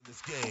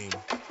this game.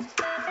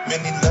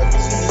 Many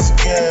levels in this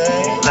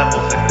game.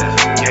 Levels in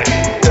this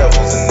game.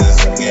 Devils in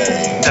this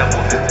game.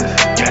 Devils in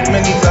this game.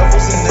 Many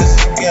levels in this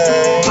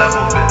game.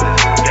 Levels in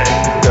this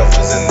game.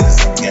 Devils in this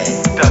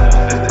game. Devils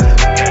in this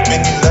game.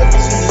 Many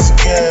levels in this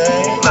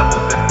game.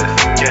 Levels in this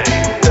game.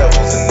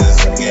 Devils in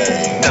this game.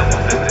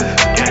 Devils in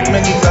this game.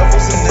 Many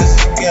levels in this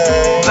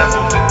game.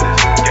 Levels in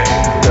this game.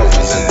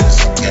 Devils in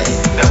this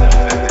game. Devils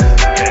in this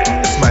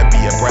game. This might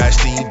be a brash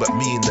theme, but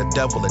me and the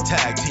devil a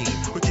tag team.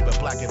 We keep a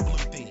black and blue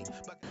theme.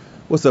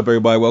 What's up,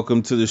 everybody?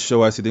 Welcome to the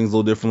show. I see things a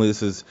little differently.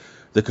 This is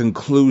the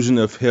conclusion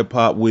of Hip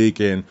Hop Week,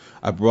 and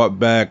I brought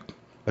back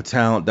a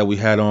talent that we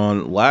had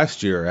on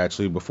last year,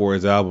 actually, before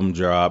his album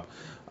dropped.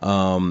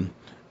 And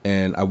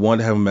I wanted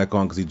to have him back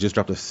on because he just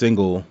dropped a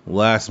single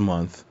last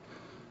month.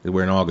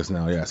 We're in August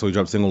now, yeah. So he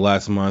dropped a single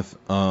last month.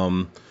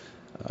 And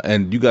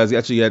you guys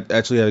actually had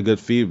a good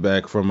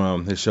feedback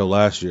from his show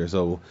last year.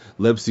 So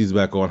Libsey's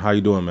back on. How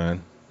you doing,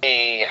 man?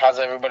 Hey, how's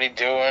everybody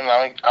doing?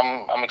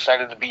 I'm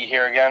excited to be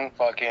here again.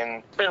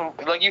 It's been,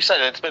 like you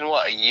said, it's been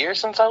what, a year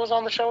since I was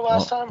on the show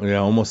last time? Yeah,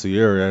 almost a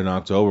year, in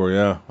October,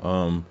 yeah.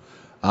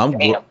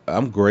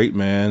 I'm great,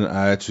 man.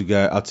 I'll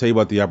tell you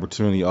about the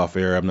opportunity off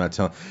air. I'm not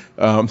telling,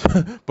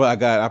 but I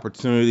got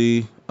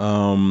opportunity,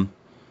 not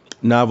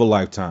of a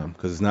lifetime,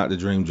 because it's not the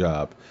dream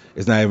job.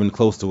 It's not even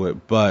close to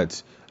it,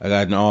 but I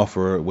got an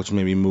offer which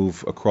made me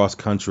move across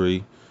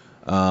country,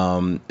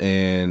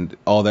 and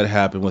all that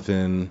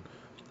happened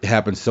it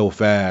happened so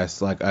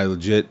fast. Like, I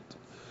legit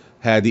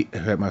had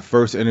my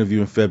first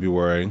interview in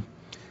February,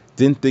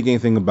 didn't think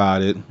anything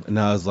about it, and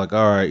I was like,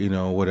 all right,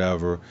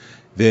 whatever.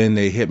 Then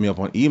they hit me up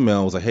on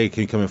email, was like, hey,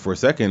 can you come in for a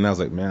second? And I was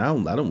like, man,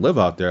 I don't live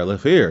out there, I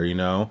live here,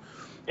 Yeah.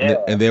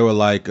 And they were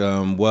like,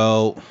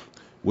 well,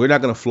 we're not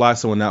gonna fly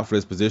someone out for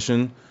this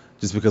position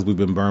just because we've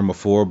been burned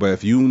before, but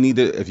if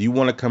you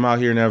want to come out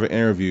here and have an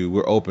interview,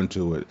 we're open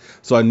to it.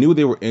 So I knew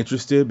they were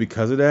interested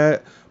because of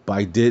that, but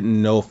I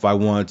didn't know if I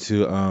wanted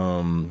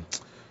to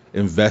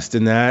invest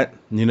in that,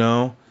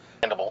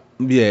 Understandable.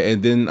 Yeah.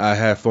 And then I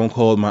had a phone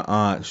call with my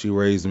aunt. She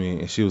raised me,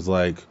 and she was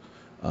like,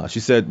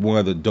 she said one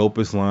of the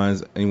dopest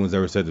lines anyone's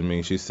ever said to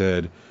me. She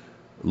said,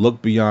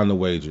 look beyond the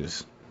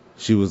wages.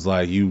 She was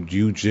like, you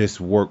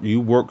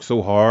work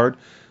so hard,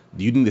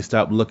 you need to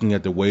stop looking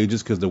at the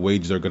wages, because the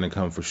wages are going to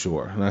come for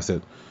sure. And I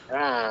said,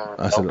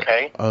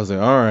 okay. I was like,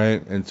 all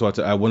right. And so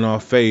I went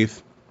off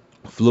faith,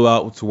 flew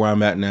out to where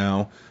I'm at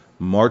now,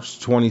 March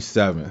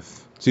 26th.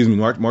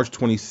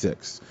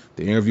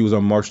 The interview was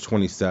on March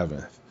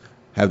 27th.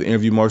 Have the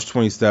interview March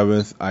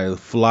 27th. I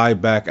fly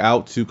back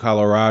out to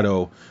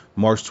Colorado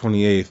March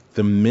 28th.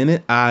 The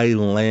minute I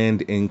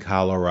land in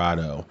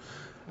Colorado,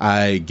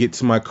 I get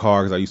to my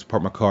car, because I used to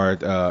park my car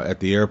at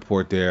the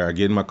airport there. I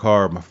get in my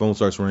car, my phone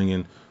starts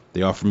ringing.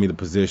 They offer me the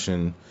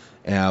position,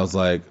 and I was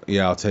like,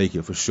 yeah, I'll take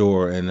it for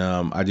sure. And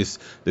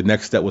the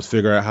next step was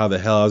figure out how the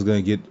hell I was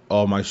going to get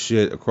all my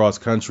shit across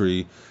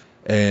country.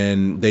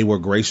 And they were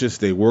gracious.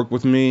 They worked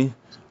with me.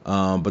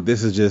 But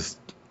this is just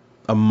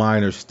a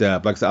minor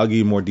step. Like I said, I'll give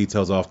you more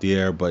details off the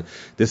air, but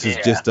this is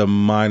just a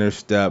minor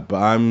step.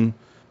 But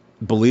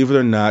believe it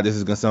or not, this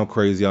is going to sound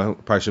crazy. I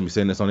probably shouldn't be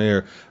saying this on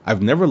air.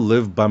 I've never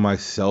lived by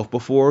myself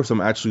before, so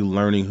I'm actually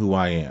learning who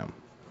I am.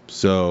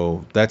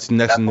 So that's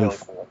new. Really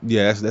cool.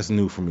 Yeah, that's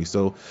new for me.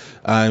 So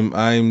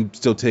I'm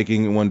still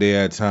taking it one day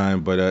at a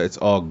time, but it's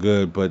all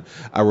good. But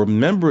I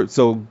remember,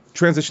 so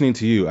transitioning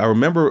to you, I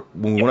remember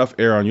when we went off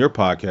air on your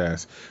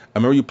podcast, I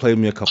remember you played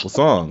me a couple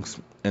songs,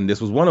 and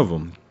this was one of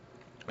them.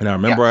 And I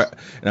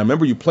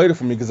remember you played it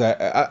for me, because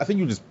I think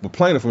you just were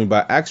playing it for me,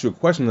 but I asked you a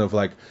question of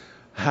like,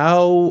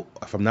 how,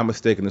 if I'm not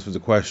mistaken, this was a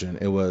question.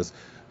 It was,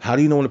 how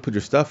do you know when to put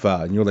your stuff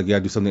out? And you were like, yeah, I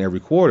do something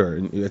every quarter.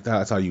 And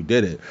that's how you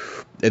did it.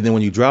 And then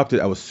when you dropped it,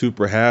 I was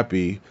super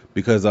happy,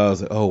 because I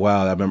was like, oh,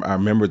 wow, I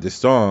remember this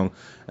song.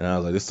 And I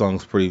was like, this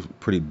song's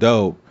pretty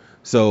dope.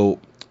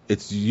 So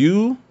it's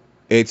you.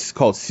 It's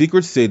called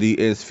Secret City.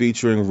 It's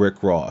featuring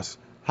Rick Ross.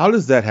 How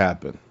does that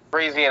happen?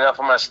 Crazy enough,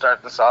 I'm going to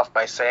start this off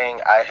by saying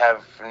I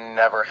have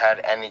never had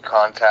any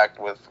contact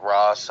with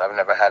Ross. I've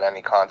never had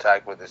any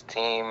contact with his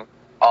team.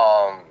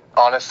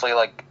 Honestly,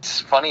 like,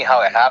 it's funny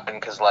how it happened,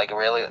 because, like,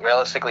 really,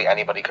 realistically,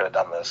 anybody could have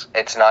done this.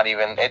 It's not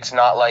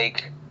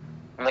like,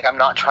 I'm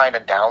not trying to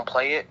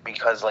downplay it,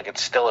 because, like,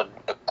 it's still a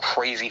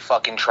crazy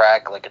fucking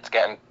track. Like, it's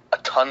getting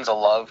tons of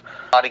love.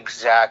 Not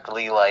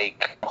exactly,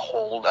 like,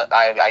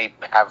 I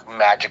have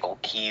magical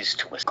keys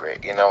to it.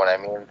 Great, you know what I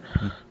mean?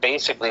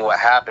 Basically, what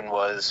happened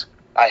was,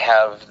 I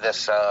have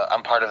this,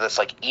 I'm part of this,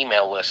 like,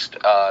 email list,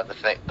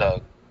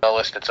 the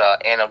list, it's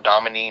Anno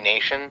Domini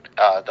Nation,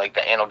 like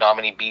the Anno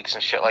Domini beats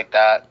and shit like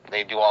that.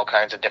 They do all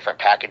kinds of different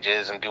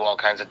packages and do all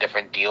kinds of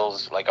different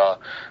deals, like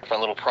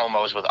different little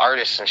promos with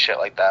artists and shit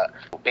like that.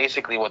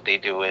 Basically what they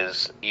do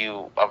is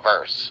a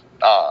verse.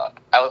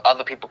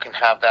 Other people can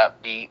have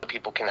that beat,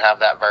 people can have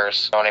that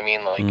verse, you know what I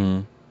mean?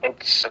 Like,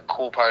 It's the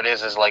cool part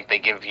is like they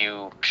give you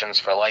options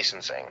for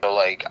licensing. So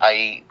like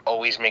I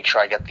always make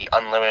sure I get the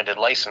unlimited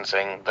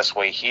licensing this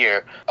way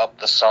here, up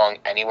the song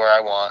anywhere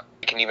I want.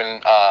 You can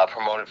even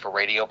promote it for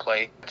radio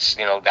play. It's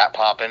that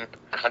popping,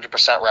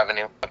 100%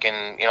 revenue.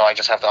 I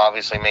just have to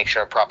obviously make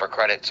sure proper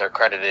credits are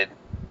credited.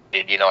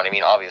 You know what I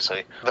mean?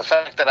 Obviously, the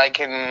fact that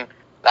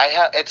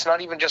it's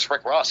not even just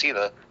Rick Ross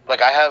either.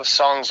 Like I have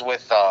songs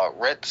with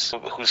Ritz,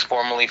 who's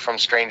formerly from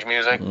Strange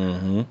Music.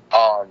 Mm-hmm.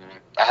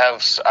 I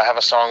have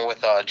a song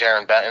with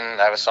Jaron Benton.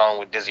 I have a song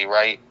with Dizzy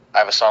Wright. I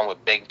have a song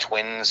with Big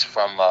Twins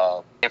from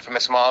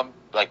Infamous Mob,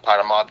 like part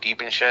of Mobb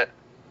Deep and shit.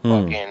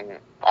 Fucking,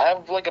 I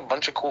have like a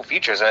bunch of cool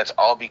features, and it's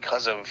all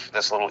because of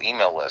this little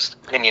email list.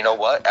 And you know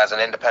what? As an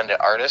independent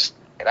artist,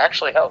 it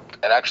actually helped.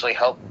 It actually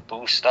helped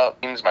boost up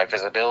my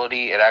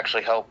visibility.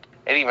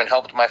 It even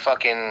helped my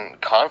fucking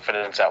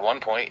confidence at one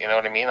point, you know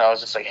what I mean? I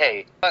was just like,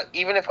 hey, but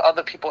even if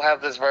other people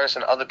have this verse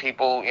and other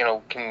people,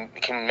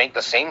 can make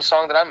the same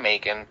song that I'm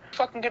making,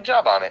 fucking good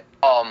job on it.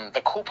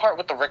 The cool part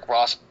with the Rick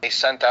Ross, they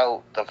sent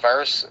out the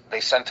verse, they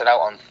sent it out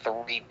on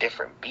 3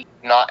 different beats.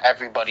 Not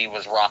everybody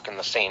was rocking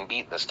the same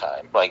beat this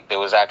time. Like, there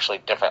was actually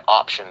different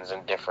options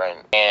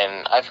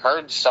and I've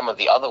heard some of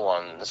the other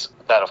ones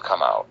that have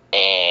come out,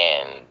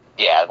 and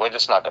yeah, we're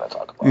just not going to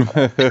talk about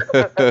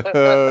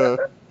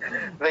that.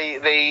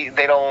 They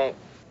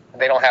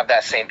don't have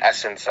that same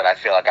essence that I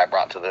feel like I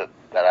brought to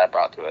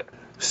it.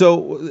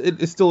 So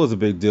it still is a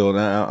big deal, and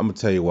I'm gonna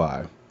tell you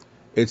why.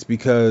 It's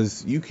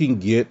because you can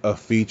get a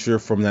feature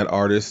from that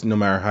artist no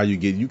matter how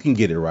you can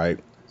get it right,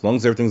 as long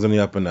as everything's on the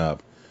up and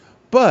up.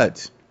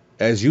 But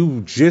as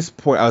you just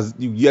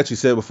you actually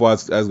said it before, I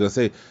was gonna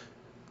say,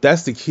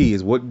 that's the key,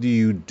 is what do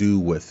you do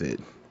with it?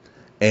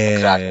 And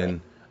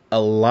exactly. A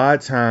lot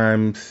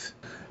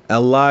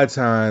of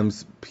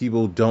times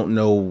people don't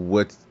know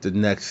what's the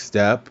next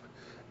step,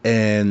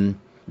 and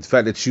the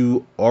fact that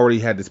you already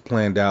had this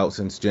planned out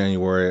since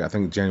January. I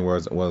think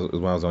January was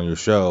when I was on your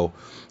show.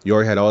 You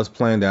already had all this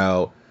planned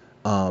out.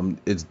 I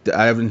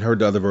haven't heard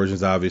the other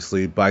versions,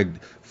 obviously, but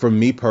for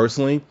me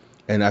personally,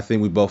 and I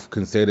think we both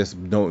can say this,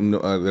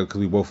 because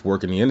we both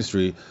work in the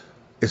industry.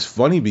 It's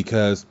funny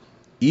because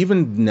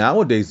even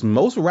nowadays,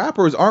 most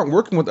rappers aren't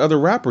working with other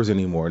rappers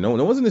anymore. No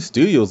one's in the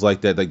studios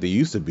like that, like they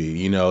used to be.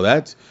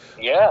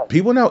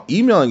 People now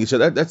emailing each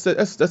other. That's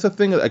a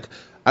thing. Like,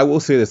 I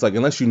will say this, like,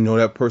 unless you know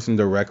that person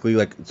directly.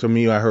 Like, to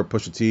me, I heard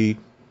Pusha T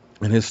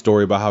and his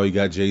story about how he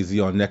got Jay-Z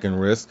on Neck and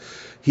Wrist.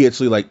 He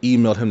actually like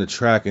emailed him the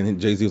track, and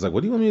Jay-Z was like,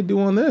 "What do you want me to do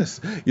on this?"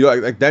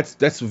 Like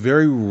that's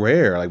very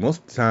rare. Like, most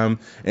of the time,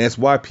 and it's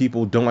why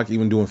people don't like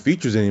even doing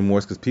features anymore.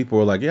 It's because people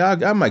are like, "Yeah,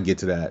 I might get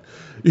to that,"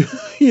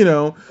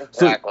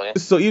 Exactly.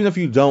 So even if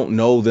you don't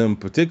know them in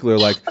particular,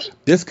 like,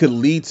 this could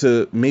lead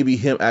to maybe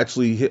him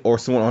actually or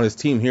someone on his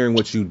team hearing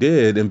what you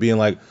did and being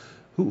like,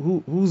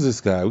 "Who's this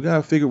guy? We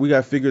gotta figure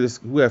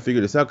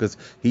this out because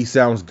he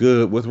sounds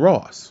good with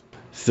Ross."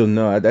 So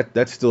no,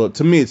 that's still,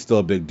 to me, it's still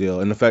a big deal,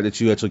 and the fact that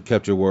you actually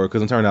kept your word.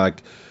 Because I'm turning out,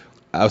 like,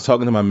 I was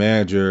talking to my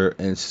manager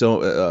and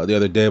the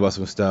other day about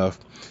some stuff.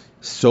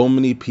 So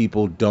many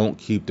people don't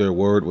keep their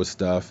word with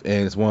stuff,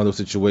 and it's one of those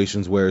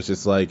situations where it's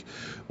just like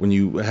when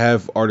you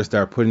have artists that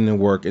are putting in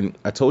work. And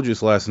I told you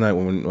this last night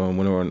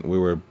when we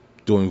were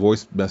doing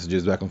voice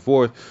messages back and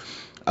forth.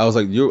 I was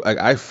like,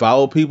 I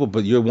follow people,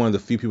 but you're one of the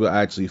few people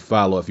I actually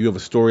follow. If you have a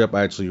story up,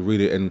 I actually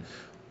read it. And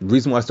the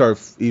reason why I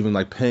started even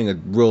like paying a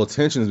real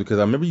attention is because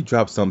I remember you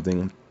dropped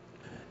something,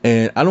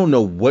 and I don't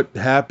know what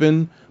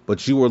happened,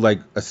 but you were like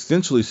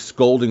essentially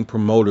scolding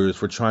promoters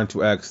for trying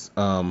to ask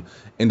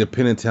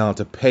independent talent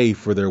to pay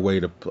for their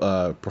way to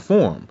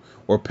perform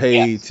or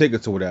pay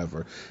tickets or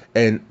whatever.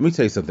 And let me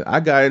tell you something.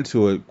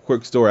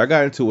 Quick story. I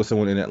got into it with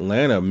someone in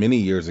Atlanta many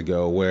years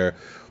ago where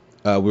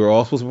we were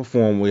all supposed to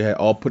perform. We had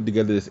all put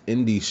together this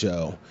indie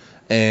show,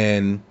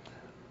 and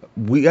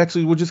we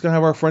actually were just gonna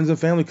have our friends and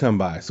family come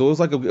by. So it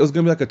was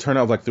gonna be like a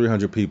turnout of like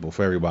 300 people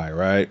for everybody,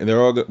 right? And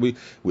they're all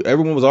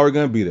everyone was already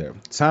gonna be there.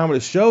 Time of the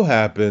show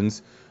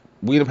happens,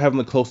 we end up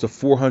having close to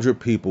 400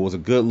 people. It was a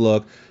good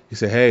look. He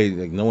said, "Hey,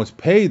 like, no one's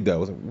paid though." I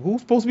was like,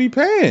 "Who's supposed to be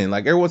paying?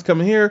 Like, everyone's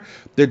coming here.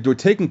 They're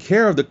taking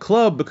care of the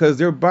club because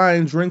they're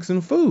buying drinks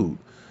and food.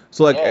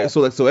 So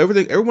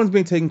everyone's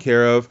being taken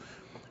care of."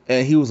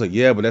 And he was like,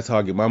 "Yeah, but that's how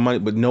I get my money."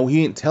 But no,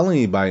 he ain't telling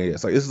anybody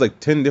this. Like, this is like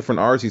 10 different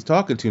artists he's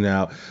talking to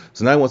now.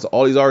 So now he wants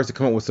all these artists to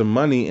come up with some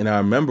money. And I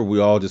remember we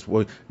all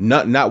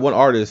not one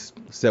artist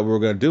said we were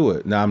gonna do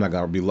it. Now I'm not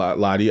gonna be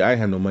lie to you. I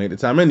had no money at the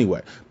time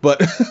anyway. But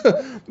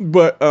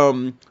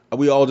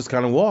we all just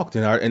kind of walked.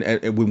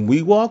 And when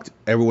we walked,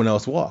 everyone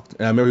else walked.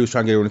 And I remember he was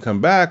trying to get everyone to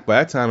come back. By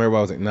that time,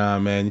 everybody was like, "Nah,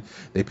 man,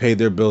 they paid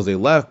their bills, they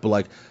left." But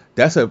like,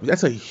 that's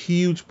a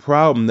huge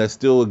problem that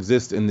still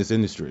exists in this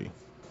industry.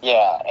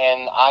 Yeah,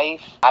 and I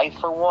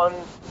for one,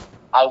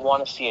 I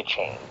want to see a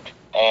change,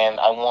 and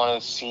I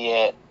want to see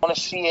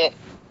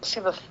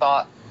the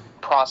thought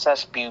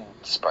process be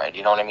spread.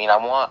 You know what I mean? I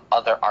want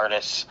other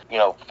artists,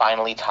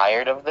 finally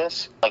tired of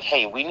this. Like,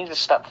 hey, we need to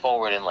step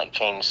forward and like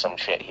change some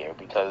shit here,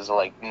 because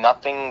like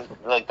nothing,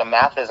 like the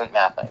math isn't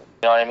mathing.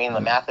 You know what I mean?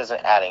 The math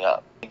isn't adding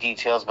up.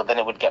 Details, but then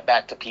it would get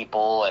back to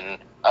people, and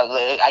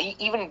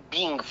even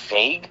being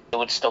vague, it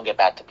would still get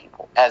back to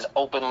people as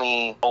open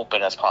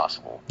as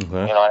possible. Okay.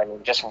 You know what I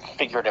mean? Just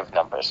figurative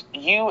numbers.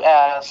 You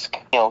ask,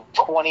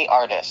 20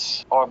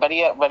 artists, or better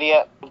yet,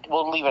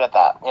 we'll leave it at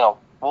that.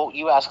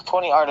 You ask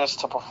 20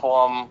 artists to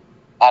perform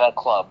at a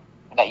club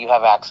that you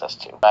have access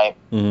to, right?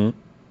 Mm-hmm.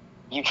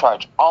 You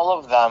charge all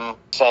of them,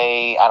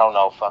 say, I don't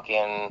know,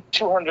 fucking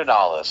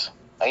 $200.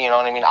 You know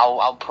what I mean?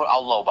 I'll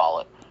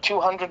lowball it.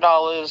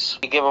 $200,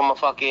 you give them a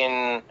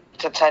fucking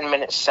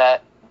 10-minute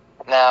set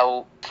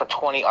now for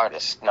 20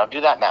 artists. Now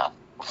do that math.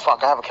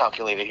 Fuck, I have a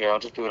calculator here. I'll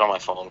just do it on my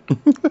phone.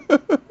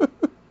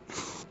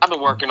 I've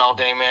been working all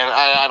day, man.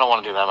 I don't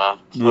want to do that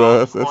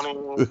math. So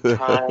 20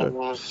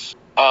 times,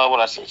 what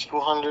I say,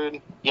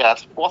 200? Yeah,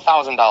 that's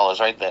 $4,000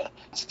 right there.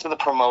 It's to the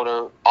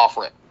promoter,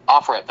 offer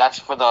it. That's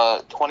for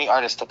the 20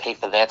 artists to pay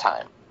for their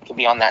time to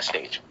be on that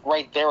stage.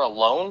 Right there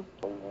alone,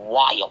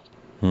 wild.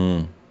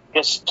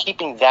 Just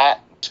keeping that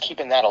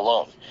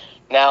alone.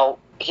 Now,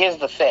 here's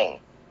the thing.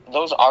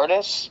 Those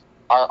artists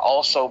are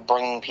also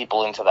bringing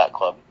people into that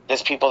club.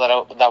 There's people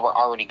that were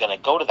already going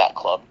to go to that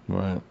club.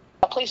 Right.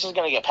 That place is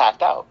going to get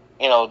packed out.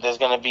 There's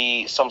going to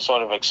be some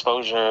sort of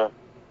exposure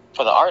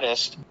for the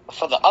artist.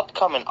 For the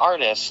upcoming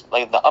artist,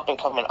 like the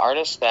up-and-coming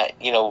artist that,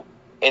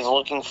 is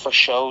looking for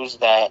shows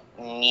that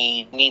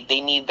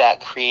need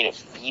that creative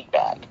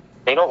feedback.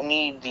 They don't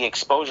need the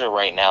exposure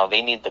right now.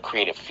 They need the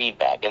creative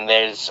feedback. And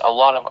there's a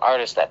lot of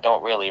artists that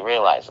don't really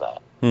realize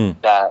that.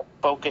 That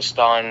focused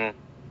on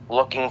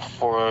looking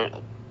for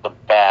the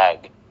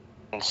bag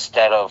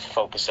instead of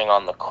focusing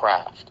on the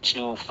craft.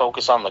 To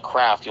focus on the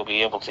craft, you'll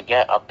be able to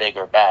get a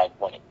bigger bag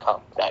when it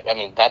comes.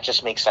 That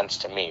just makes sense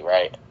to me,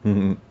 right?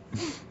 Mm-hmm.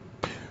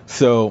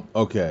 So,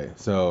 okay.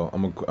 So,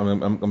 I'm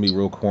gonna be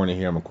real corny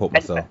here. I'm gonna quote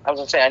myself. I was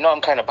gonna say, I know I'm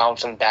kind of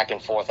bouncing back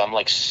and forth. I'm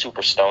like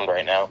super stoned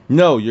right now.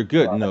 No, you're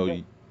good.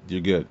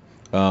 You're good.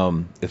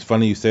 It's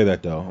funny you say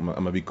that though. I'm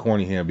gonna be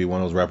corny here and be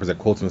one of those rappers that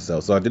quotes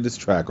himself. So I did this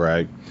track,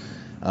 right?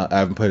 I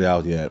haven't put it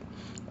out yet.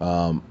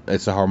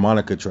 It's a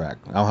harmonica track.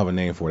 I don't have a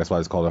name for it. That's why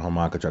it's called a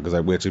harmonica track,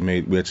 because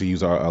we actually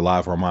used our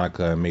live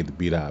harmonica and made the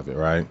beat out of it,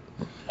 right?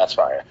 That's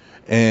fire.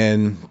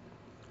 And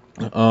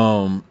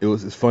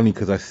it's funny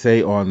because I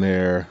say on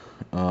there,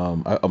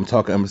 I'm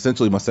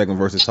essentially, my second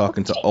verse is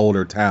talking to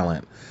older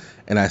talent,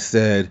 and I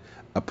said,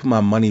 I put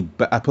my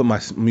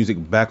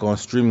music back on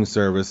streaming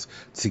service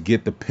to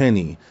get the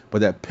penny,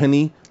 but that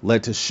penny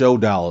led to show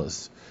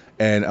dollars.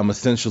 And I'm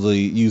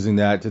essentially using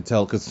that to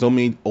tell, because so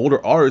many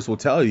older artists will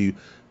tell you,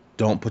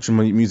 don't put your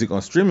music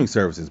on streaming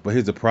services. But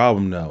here's the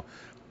problem, though.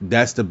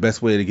 That's the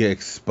best way to get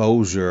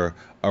exposure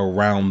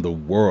around the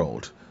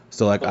world.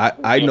 So, like,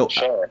 I know,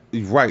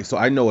 right. So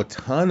I know a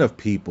ton of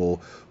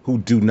people who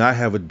do not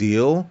have a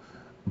deal,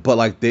 but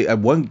like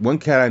one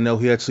cat I know,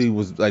 he actually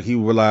was like, he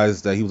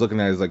realized that he was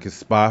looking at his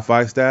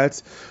Spotify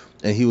stats.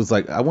 And he was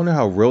like, I wonder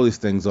how real these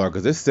things are,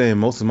 because they're saying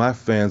most of my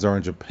fans are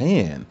in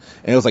Japan.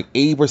 And it was like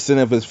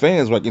 80% of his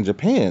fans were like in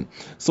Japan.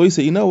 So he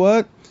said, you know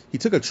what? He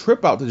took a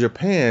trip out to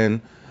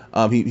Japan.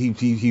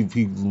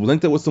 He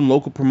linked up with some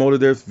local promoter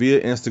there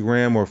via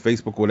Instagram or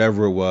Facebook,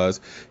 whatever it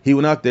was. He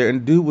went out there, and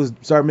the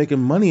dude started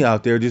making money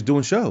out there just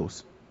doing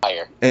shows.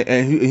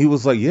 And he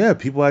was like, yeah,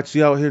 people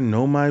actually out here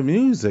know my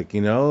music.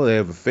 They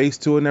have a face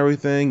to it and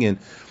everything. And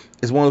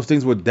it's one of those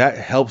things where that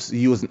helps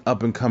you as an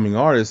up-and-coming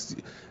artist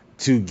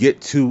to get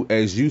to,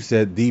 as you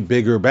said, the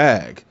bigger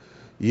bag,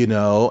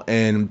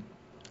 and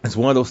it's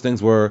one of those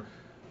things where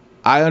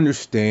I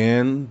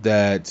understand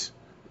that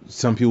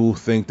some people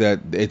think that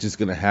it's just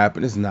going to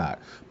happen. It's not.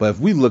 But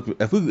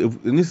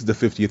and this is the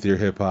 50th year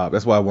hip hop,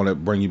 that's why I want to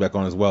bring you back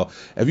on as well.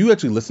 If you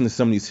actually listen to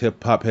some of these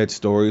hip hop head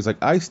stories,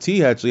 like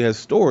Ice-T actually has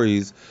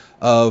stories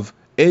of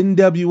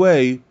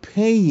NWA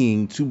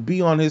paying to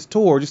be on his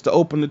tour just to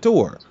open the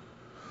tour.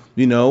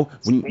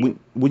 When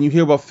you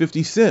hear about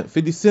 50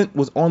 Cent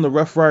was on the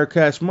Rough Rider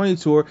Cash Money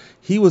tour.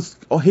 He was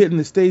hitting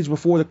the stage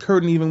before the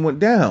curtain even went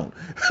down.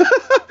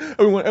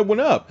 It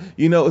went up.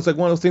 It's like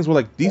one of those things where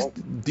like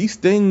these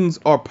things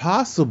are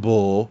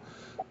possible,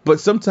 but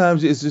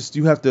sometimes it's just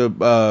you have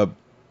to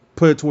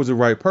put it towards the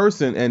right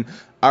person. And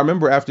I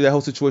remember after that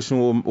whole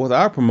situation with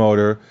our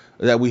promoter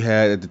that we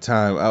had at the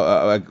time,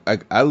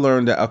 I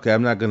learned that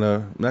I'm not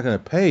gonna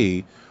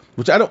pay.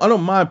 Which I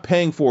don't mind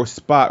paying for a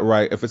spot,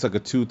 right? If it's like a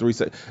 2-3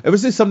 set, if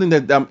it's just something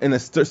that I'm in a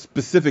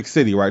specific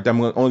city, right?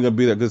 I'm only gonna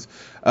be there because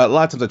a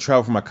lot of times I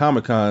travel for my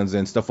Comic Cons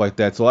and stuff like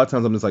that. So a lot of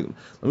times I'm just like,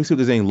 let me see if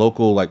there's any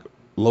local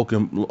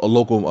open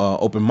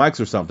mics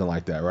or something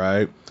like that,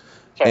 right?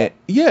 Okay.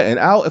 And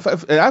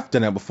I've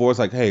done that before. It's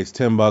like, hey, it's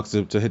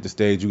 $10 to hit the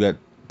stage. You got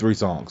 3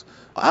 songs.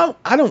 I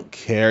don't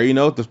care,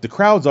 the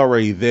crowd's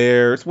already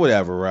there. It's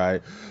whatever,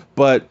 right?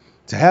 But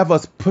to have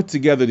us put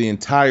together the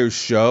entire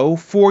show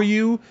for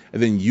you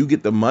and then you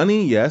get the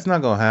money, it's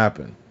not gonna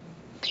happen.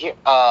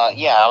 I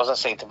was gonna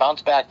say, to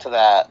bounce back to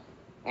that,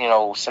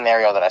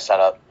 scenario that I set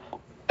up.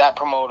 that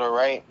promoter,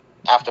 right?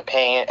 After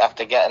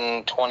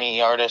getting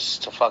 20 artists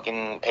to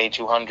fucking pay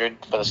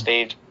 $200 for the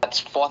stage, that's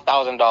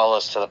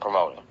 $4,000 to the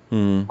promoter,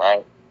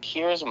 right?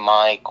 Here's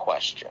my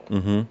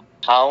question: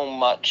 how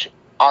much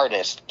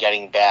artist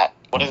getting back?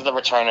 What is the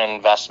return on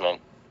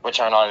investment?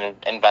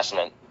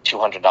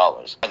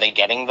 $200. Are they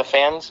getting the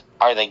fans?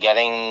 Are they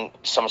getting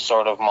some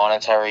sort of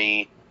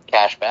monetary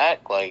cash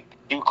back? Like,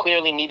 you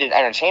clearly needed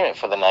entertainment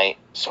for the night,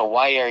 so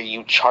why are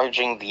you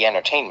charging the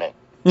entertainment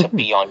to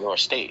be on your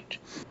stage?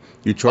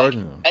 You're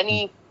charging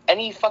them.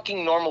 Any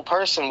fucking normal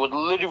person would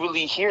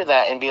literally hear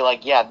that and be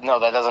like, yeah, no,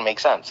 that doesn't make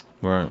sense.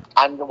 Right.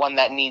 I'm the one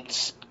that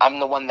needs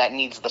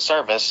the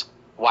service.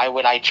 Why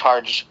would I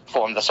charge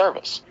for the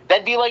service?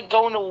 That'd be like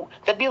going to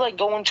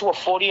a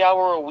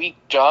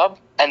 40-hour-a-week job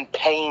and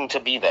paying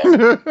to be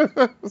there.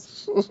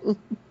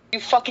 You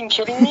fucking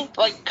kidding me?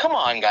 Like, come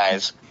on,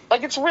 guys.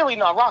 Like, it's really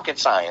not rocket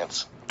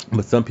science.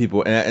 But some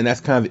people, and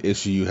that's kind of the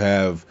issue you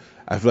have.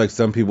 I feel like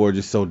some people are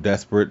just so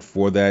desperate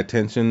for that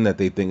attention that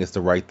they think it's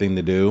the right thing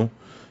to do.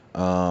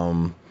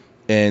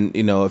 And,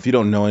 you know, if you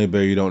don't know any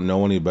better, you don't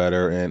know any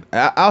better. And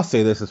I'll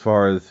say this as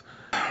far as,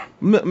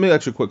 let me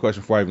ask you a quick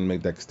question before I even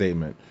make that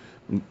statement.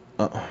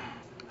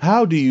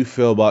 How do you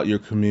feel about your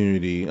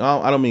community?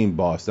 I don't mean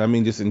Boston. I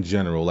mean just in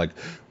general. Like,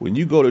 when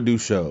you go to do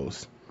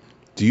shows,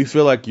 do you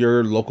feel like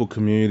your local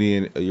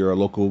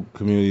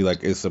community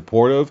like is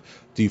supportive?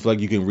 Do you feel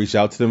like you can reach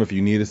out to them if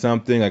you needed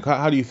something? Like,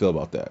 how do you feel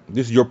about that?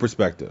 Just your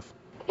perspective.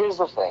 Here's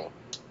the thing.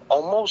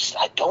 Almost,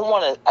 I don't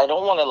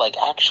want to like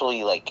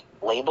actually like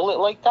label it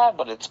like that,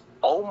 but it's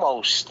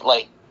almost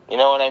like, you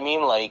know what I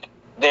mean? Like,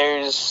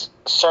 there's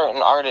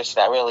certain artists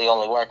that really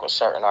only work with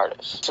certain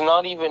artists. It's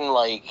not even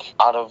like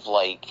out of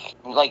like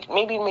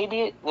maybe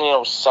you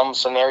know, some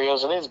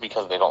scenarios it is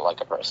because they don't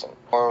like a person,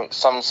 or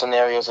some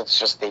scenarios it's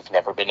just they've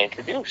never been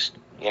introduced.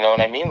 You know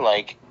what I mean?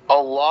 Like,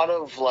 a lot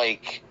of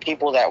like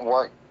people that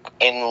work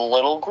in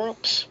little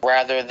groups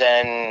rather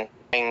than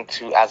trying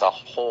to as a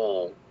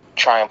whole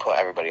try and put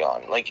everybody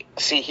on. Like,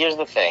 see, here's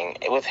the thing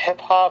with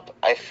hip hop.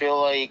 I feel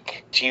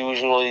like it's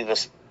usually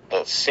the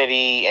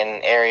city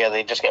and area,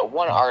 they just get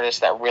one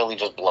artist that really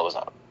just blows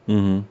up.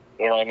 You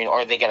know what I mean?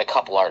 Or they get a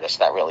couple artists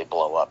that really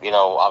blow up. You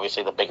know,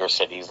 obviously the bigger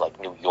cities like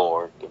New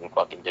York and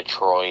fucking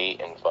Detroit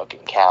and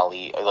fucking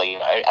Cali, like, you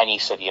know, any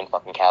city in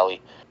fucking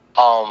Cali.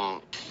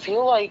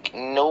 Feel like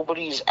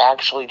nobody's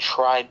actually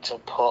tried to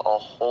put a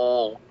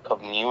whole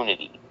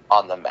community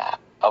on the map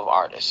of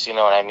artists. You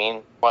know what I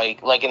mean?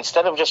 Like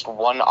instead of just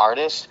one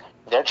artist,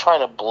 they're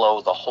trying to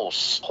blow the whole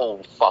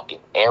fucking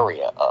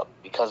area up,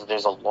 because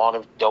there's a lot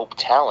of dope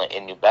talent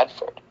in New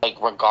Bedford. Like,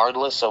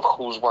 regardless of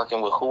who's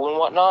working with who and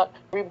whatnot,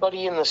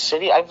 everybody in the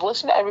city, I've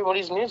listened to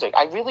everybody's music.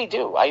 I really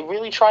do. I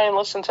really try and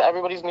listen to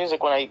everybody's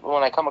music when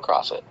I come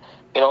across it.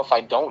 You know, if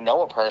I don't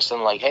know a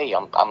person, like, hey,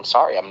 I'm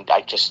sorry,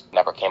 I just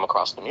never came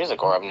across the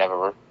music, or I've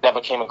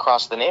never came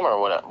across the name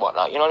or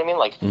whatnot. You know what I mean?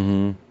 Like,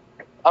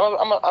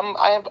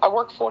 I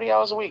work 40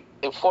 hours a week,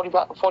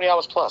 40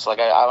 hours plus. Like,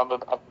 I'm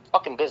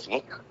fucking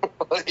busy.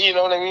 You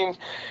know what I mean?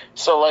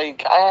 So,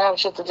 like, I have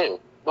shit to do.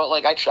 But,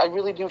 like, I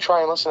really do try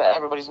and listen to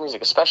everybody's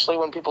music, especially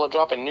when people are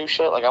dropping new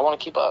shit. Like, I want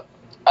to keep up.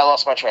 I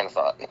lost my train of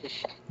thought.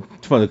 It's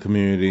for the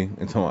community.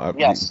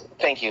 Yes,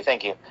 thank you.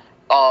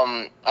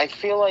 I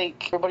feel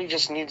like everybody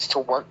just needs to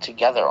work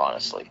together,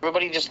 honestly.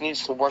 Everybody just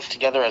needs to work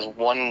together as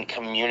one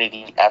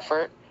community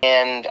effort.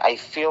 And I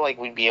feel like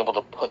we'd be able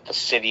to put the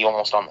city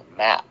almost on the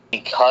map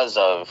because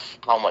of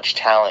how much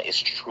talent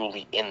is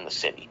truly in the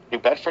city. New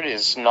Bedford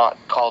is not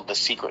called the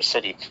secret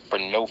city for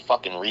no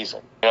fucking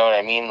reason. You know what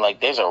I mean? Like,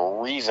 there's a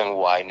reason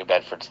why New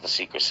Bedford's the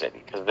secret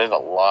city, because there's a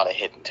lot of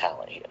hidden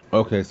talent here.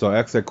 Okay, so I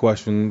asked that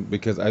question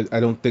because I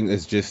don't think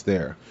it's just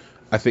there.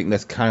 I think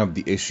that's kind of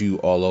the issue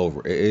all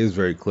over. It is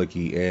very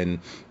cliquey, and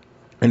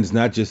it's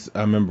not just,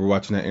 I remember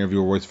watching that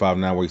interview with Royce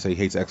 5'9" where he said he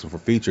hates Expo for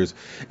features.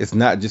 It's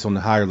not just on the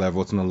higher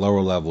level, it's on the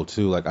lower level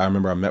too. Like, I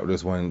remember I met with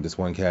this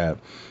one cat,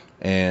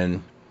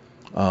 and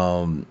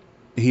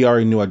he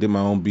already knew I did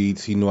my own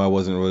beats. He knew I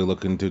wasn't really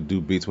looking to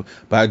do beats,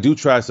 but I do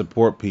try to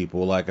support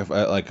people. Like, if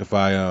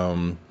I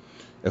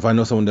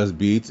know someone does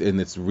beats and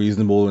it's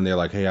reasonable and they're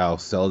like, hey, I'll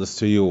sell this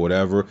to you or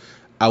whatever,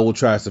 I will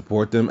try to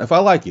support them if I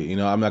like it. You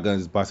know, I'm not gonna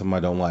just buy something I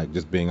don't like,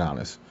 just being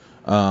honest.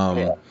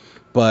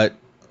 But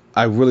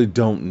I really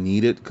don't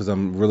need it because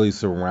I'm really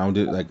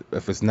surrounded. Like,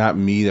 if it's not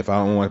me, if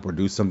I don't want to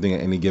produce something at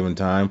any given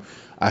time,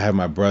 I have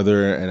my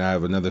brother and I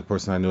have another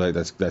person I know, like,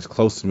 that's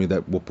close to me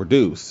that will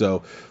produce.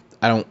 So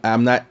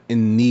I'm not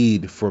in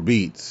need for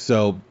beats.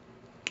 So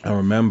I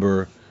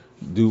remember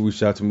dude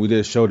reached out to me. We did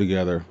a show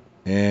together,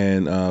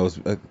 and it was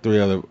three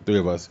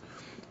of us.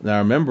 And I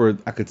remember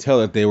I could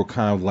tell that they were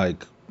kind of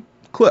like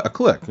a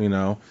clique, you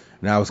know,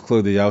 and I was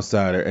clearly the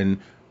outsider. And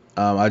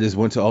I just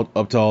went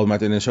up to all of them at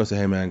the end of the show and said,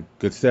 hey, man,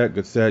 good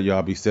set,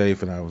 y'all be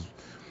safe. And I was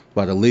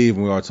about to leave,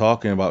 and we were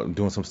talking about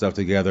doing some stuff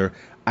together.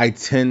 I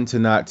tend to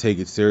not take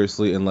it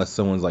seriously unless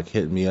someone's like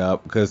hitting me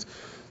up, because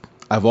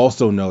I've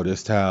also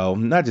noticed how,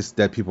 not just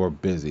that people are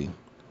busy,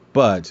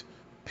 but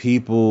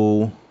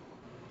people,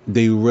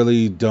 they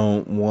really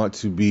don't want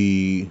to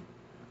be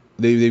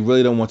they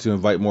really don't want to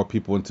invite more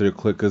people into their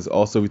clique, because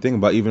also if you think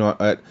about it, even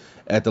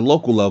at the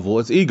local level,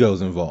 it's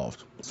egos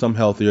involved. Some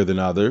healthier than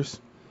others.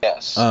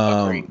 Yes,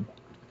 agreed.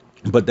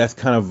 But that's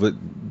kind of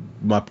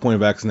my point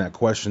of asking that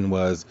question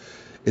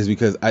is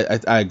because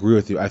I agree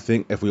with you. I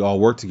think if we all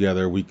work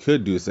together, we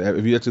could do so.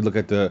 If you actually look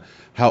at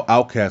how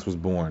Outkast was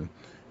born,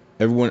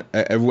 everyone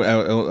I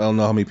don't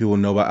know how many people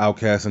know about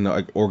Outkast and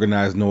like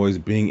Organized Noise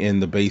being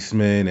in the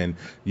basement, and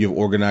you have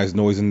Organized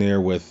Noise in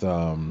there with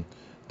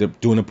they're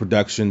doing a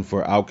production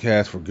for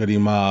Outkast, for Goody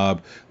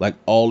Mob,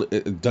 like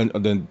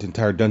the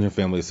entire Dungeon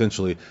family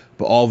essentially.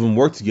 But all of them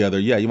work together.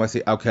 Yeah, you might say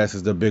Outkast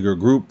is the bigger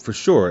group for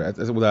sure,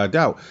 that's without a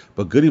doubt.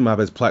 But Goody Mob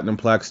has platinum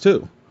plaques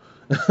too.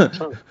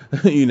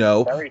 You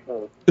know, very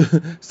true.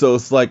 So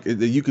it's like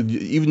you could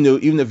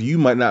even if you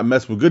might not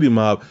mess with Goody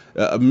Mob,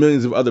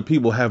 millions of other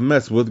people have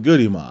messed with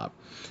Goody Mob.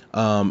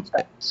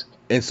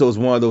 And so it's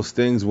one of those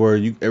things where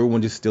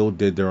everyone just still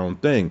did their own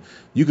thing.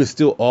 You could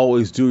still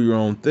always do your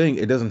own thing.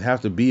 It doesn't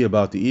have to be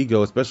about the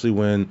ego, especially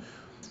when,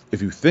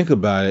 if you think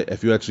about it,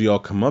 if you actually all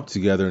come up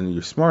together and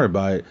you're smart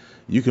about it,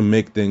 you can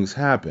make things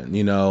happen,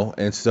 you know?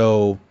 And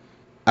so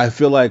I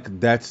feel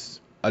like that's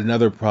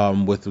another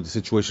problem with the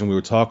situation we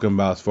were talking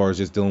about as far as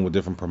just dealing with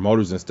different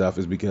promoters and stuff,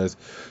 is because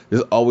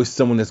there's always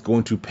someone that's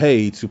going to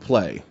pay to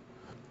play.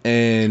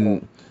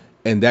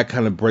 And that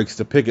kind of breaks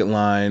the picket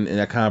line, and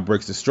that kind of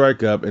breaks the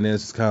strike up, and then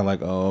it's just kind of like,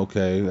 oh,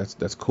 okay,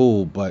 that's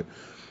cool. But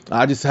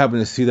I just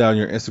happened to see that on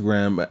your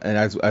Instagram, and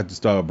I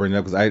just thought I'd bring it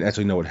up because I didn't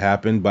actually know what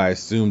happened, but I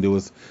assumed it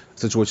was a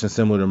situation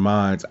similar to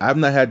mine. I've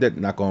not had that,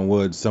 knock on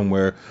wood,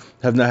 somewhere,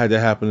 have not had that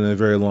happen in a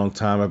very long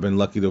time. I've been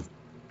lucky to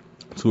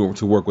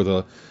work with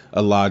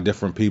a lot of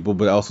different people,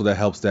 but also that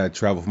helps that I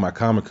travel for my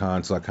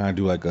Comic-Con, so I kind of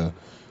do like a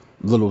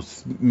little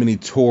mini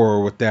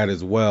tour with that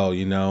as well,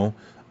 you know?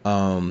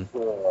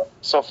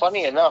 So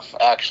funny enough,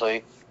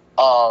 actually,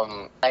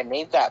 I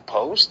made that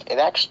post.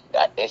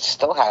 It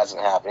still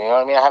hasn't happened. You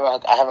know what I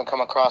mean? I haven't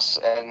come across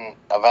an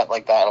event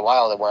like that in a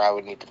while where I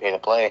would need to pay to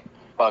play.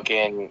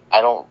 Fucking,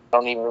 I don't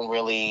even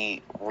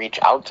really reach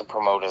out to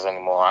promoters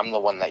anymore. I'm the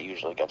one that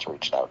usually gets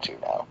reached out to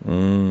now.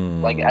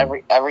 Like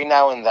every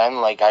now and then,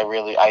 like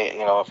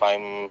if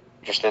I'm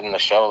interested in the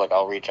show, like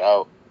I'll reach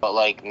out. But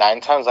like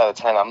 9 times out of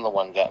 10, I'm the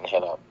one getting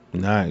hit up.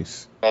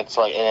 Nice. And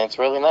it's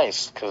really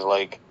nice because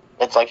like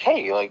it's like,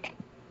 hey, like,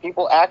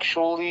 people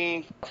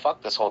actually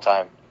fuck this whole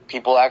time.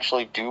 People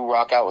actually do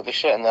rock out with the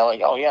shit, and they're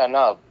like, oh yeah,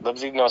 no,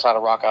 Libsey knows how to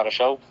rock out a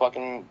show.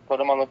 Fucking put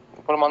him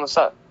on the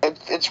set.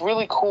 It's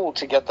really cool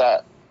to get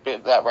that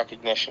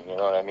recognition. You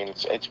know what I mean?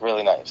 It's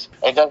really nice.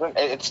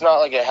 It's not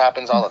like it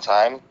happens all the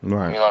time.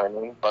 Right. You know what I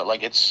mean? But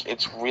like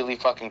it's really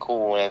fucking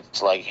cool when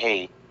it's like,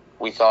 hey,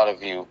 we thought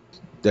of you.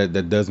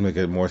 That does make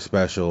it more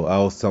special. I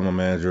was telling my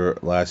manager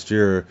last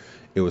year,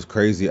 it was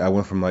crazy. I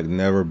went from like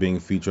never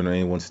being featured on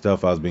anyone's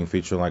stuff. I was being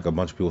featured on like a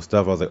bunch of people's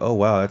stuff. I was like, oh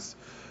wow, that's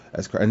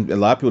crazy. And a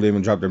lot of people didn't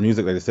even drop their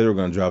music like they said they were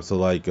gonna drop. So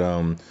like,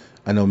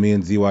 I know me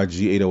and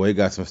ZYG 808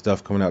 got some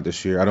stuff coming out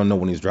this year. I don't know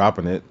when he's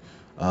dropping it.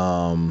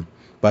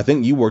 But I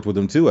think you worked with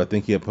him too. I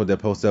think he had put that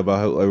post up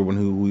about everyone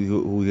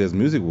who he has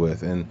music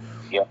with, and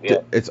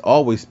it's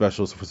always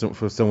special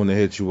for someone to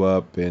hit you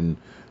up and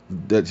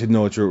that you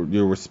know that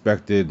you're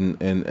respected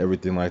and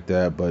everything like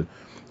that. But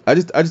I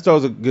just thought it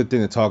was a good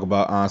thing to talk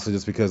about, honestly,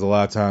 just because a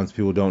lot of times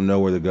people don't know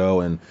where to go,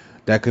 and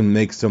that can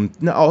make some.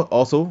 Now,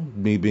 also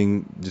me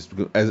being just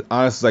as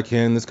honest as I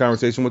can in this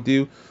conversation with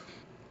you.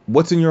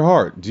 What's in your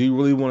heart? Do you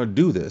really want to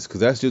do this?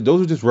 Because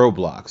those are just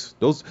roadblocks.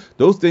 Those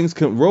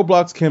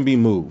roadblocks can be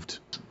moved.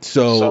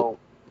 So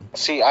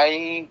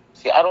I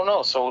don't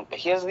know. So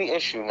here's the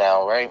issue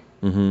now, right?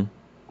 Mm-hmm.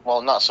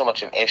 Well, not so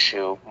much an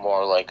issue,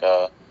 more like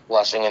a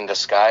blessing in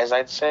disguise,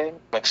 I'd say.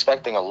 I'm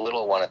expecting a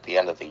little one at the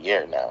end of the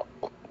year now.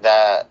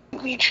 That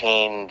we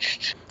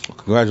changed.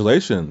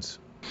 Congratulations.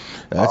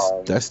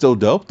 That's still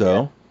dope,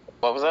 though. Yeah.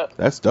 What was that?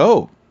 That's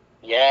dope.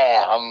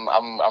 Yeah,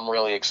 I'm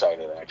really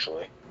excited,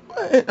 actually.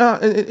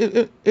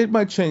 It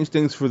might change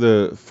things for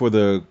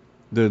the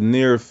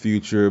near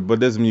future, but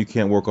doesn't mean you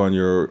can't work on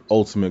your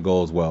ultimate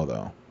goal as well,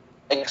 though.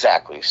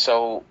 Exactly.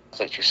 So,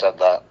 since you said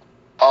that,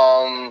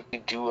 we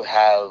do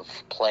have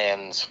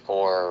plans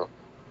for.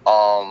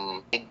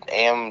 I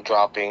am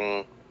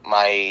dropping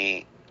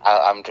my. So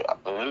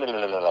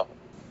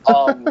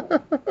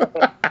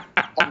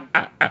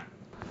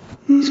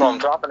I'm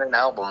dropping an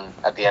album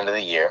at the end of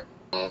the year.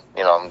 You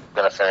know, I'm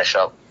gonna finish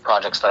up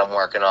projects that I'm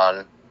working on,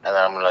 and then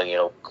I'm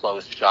gonna,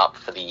 close shop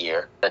for the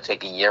year. I'm gonna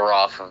take a year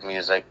off of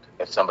music.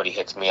 If somebody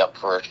hits me up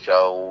for a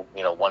show,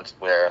 once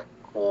we're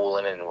cool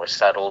and we're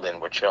settled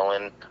and we're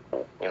chilling,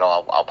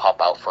 I'll pop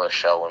out for a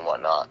show and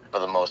whatnot. For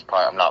the most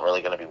part, I'm not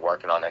really gonna be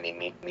working on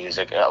any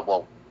music.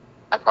 Well,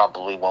 I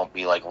probably won't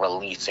be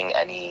releasing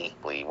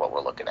what we're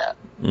looking at.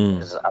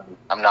 Because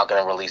I'm not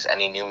gonna release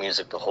any new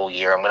music the whole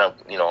year. I'm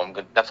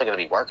definitely gonna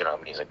be working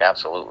on music.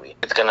 Absolutely,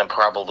 it's gonna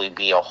probably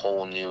be a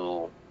whole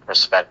new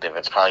perspective.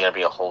 It's probably gonna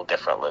be a whole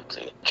different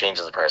Libsey. It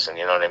changes the person.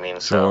 You know what I mean?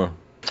 So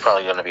It's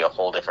probably gonna be a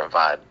whole different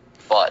vibe.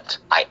 But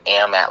I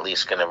am at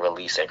least gonna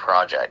release a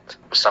project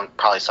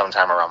probably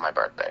sometime around my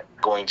birthday.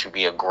 Going to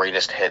be a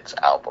greatest hits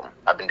album.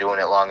 I've been doing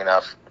it long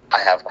enough. I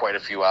have quite a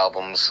few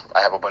albums.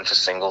 I have a bunch of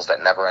singles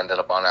that never ended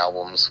up on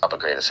albums, not the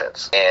greatest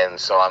hits. And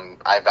so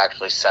I've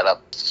actually set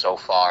up so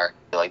far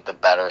like the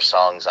better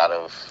songs out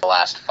of the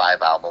last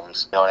 5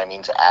 albums. You know what I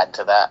mean? To add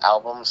to that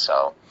album.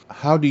 So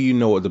How do you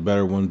know what the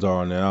better ones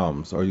are on the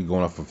albums? Are you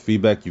going off of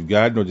feedback you've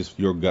gotten or just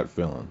your gut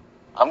feeling?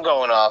 I'm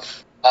going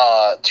off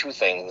 2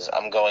 things.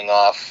 I'm going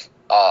off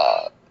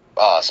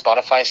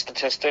Spotify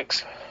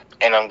statistics,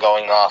 and I'm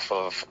going off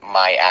of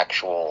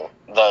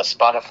the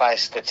Spotify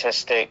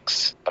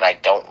statistics, but I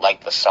don't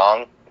like the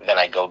song, then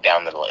I go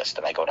down the list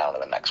and I go down to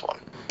the next one.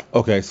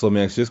 Okay, so let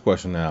me ask you this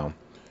question now.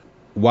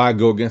 Why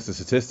go against the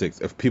statistics?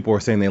 If people are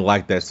saying they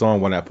like that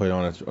song, why not put it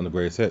on the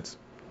greatest hits?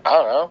 I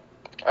don't know.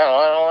 I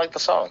don't like the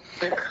song.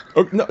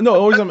 No,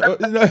 always. Like,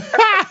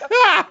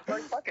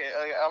 fuck it.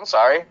 I'm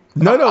sorry.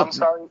 No. I'm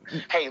sorry.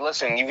 Hey,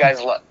 listen, you guys,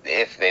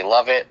 if they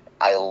love it,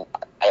 I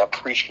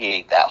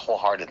appreciate that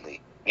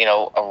wholeheartedly. You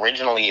know,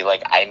 originally,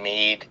 like, I'm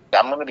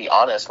going to be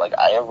honest, like,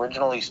 I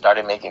originally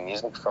started making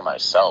music for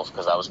myself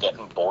because I was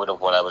getting bored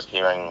of what I was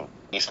hearing,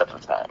 at least at the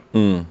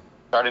time.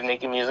 Started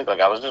making music,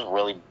 like, I was just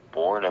really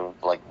bored of,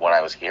 like, what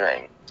I was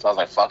hearing. So I was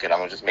like, fuck it, I'm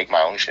going to just make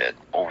my own shit.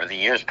 Over the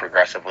years,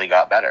 progressively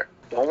got better.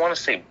 I don't want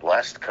to say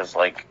blessed because,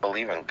 like, I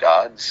believe in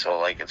God, so,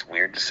 like, it's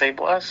weird to say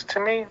blessed to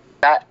me.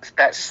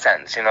 That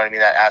sense, you know what I mean?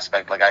 That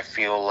aspect, like, I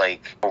feel,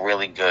 like,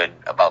 really good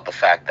about the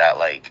fact that,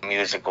 like,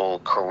 musical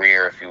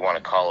career, if you want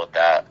to call it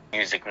that,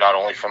 music not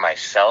only for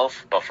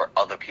myself, but for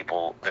other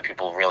people, the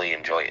people really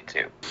enjoy it,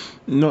 too.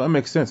 No, that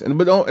makes sense. And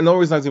the only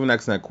reason I was even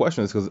asking that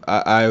question is because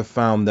I have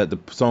found that the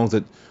songs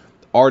that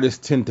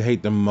artists tend to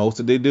hate the most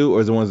that they do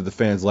are the ones that the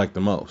fans like the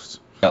most.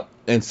 Yep.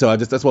 And so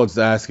that's what I was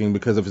asking,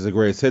 because if it's a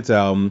greatest hits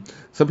album,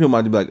 some people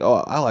might be like, oh,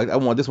 I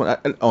want this one.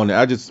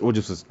 I just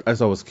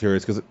was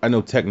curious because I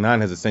know Tech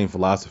Nine has the same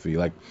philosophy.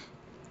 Like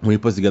when he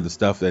puts together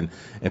stuff and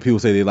people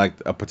say they like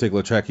a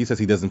particular track, he says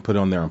he doesn't put it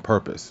on there on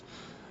purpose.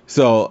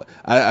 So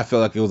I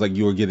felt like it was like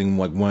you were getting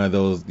like one of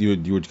those, you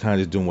were kind of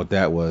just doing what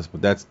that was.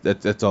 But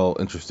that's all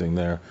interesting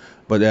there.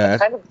 But yeah,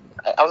 I was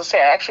gonna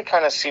say, I actually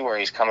kind of see where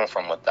he's coming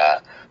from with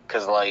that.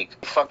 Because,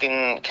 like,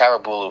 fucking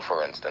Karabulu,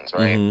 for instance,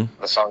 right?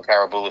 Mm-hmm. The song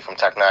Karabulu from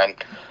Tech Nine.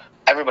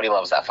 Everybody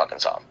loves that fucking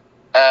song.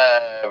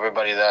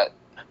 Everybody that...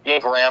 Your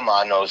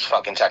grandma knows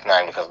fucking Tech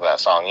Nine because of that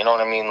song. You know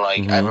what I mean?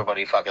 Like,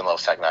 everybody fucking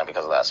loves Tech Nine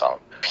because of that song.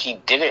 If he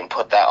didn't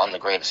put that on the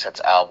Greatest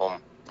Hits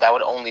album, that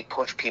would only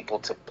push people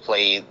to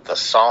play the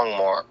song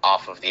more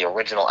off of the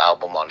original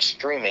album on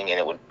streaming, and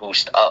it would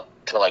boost up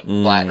to, like,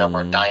 platinum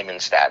or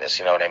diamond status,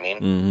 you know what I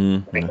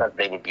mean? Because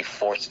they would be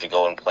forced to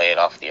go and play it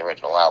off the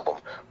original album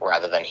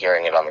rather than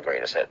hearing it on the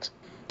Greatest Hits.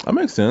 That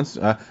makes sense.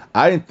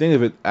 I didn't think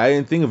of it. I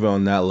didn't think of it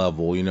on that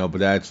level, you know.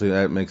 But actually,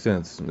 that makes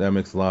sense. That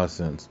makes a lot of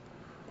sense.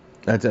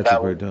 That's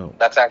pretty dope.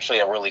 That's actually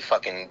a really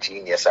fucking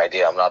genius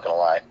idea. I'm not gonna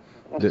lie.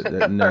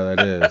 No,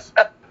 that is.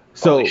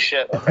 So, holy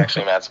shit, that's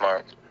actually mad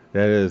smart.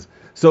 That is.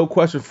 So,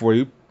 question for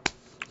you.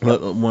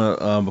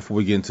 Before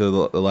we get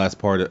into the last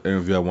part of the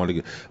interview, I wanted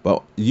to get.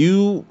 But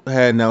you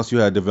had announced you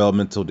had a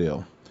developmental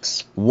deal.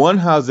 1,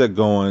 how's that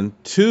going?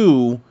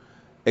 2,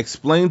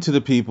 explain to the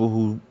people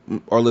who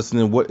are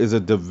listening what is a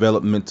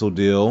developmental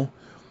deal.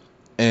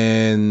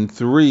 And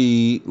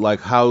 3, like,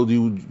 how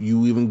do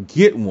you even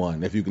get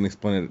one? If you can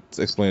explain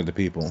it to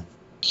people.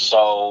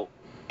 So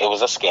it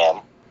was a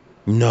scam.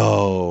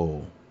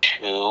 No.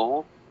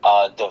 2,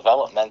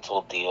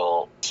 developmental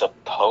deal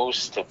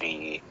supposed to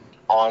be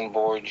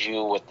onboard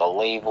you with the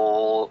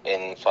label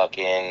and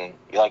fucking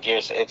like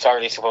it's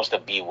already supposed to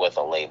be with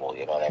a label,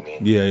 you know what I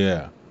mean?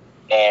 Yeah.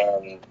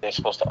 And they're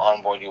supposed to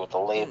onboard you with the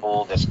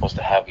label. They're supposed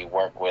to have you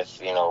work with,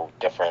 you know,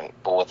 different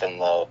people within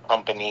the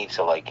company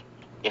to, like,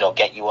 you know,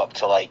 get you up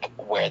to, like,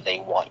 where they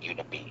want you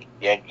to be.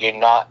 You're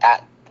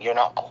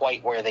not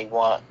quite where they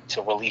want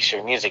to release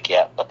your music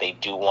yet, but they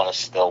do want to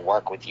still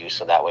work with you,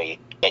 so that way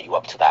get you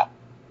up to that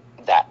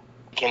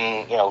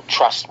can, you know,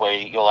 trust where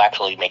you'll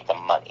actually make the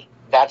money.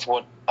 That's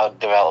what a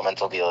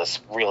developmental deal is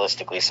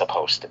realistically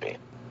supposed to be.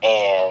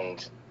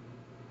 And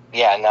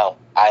yeah, no,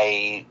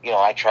 I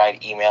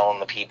tried emailing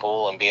the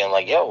people and being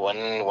like, yo,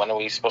 when are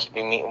we supposed to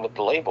be meeting with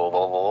the label,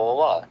 blah, blah, blah,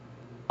 blah.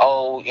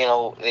 Oh, you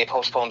know, they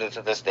postponed it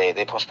to this day,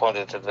 they postponed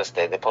it to this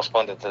day, they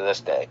postponed it to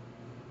this day.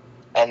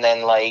 And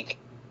then, like,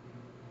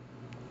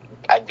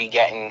 I'd be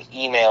getting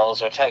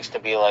emails or texts to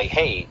be like,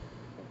 hey,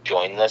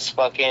 join this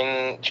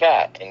fucking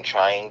chat and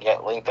try and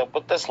get linked up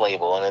with this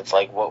label. And it's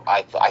like, well,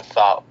 I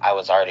thought I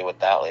was already with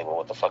that label.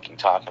 What the fuck are you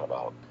talking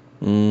about?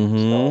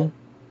 So,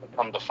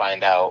 come to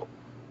find out,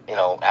 you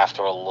know,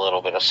 after a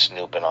little bit of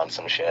snooping on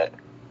some shit,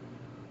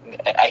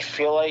 I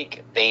feel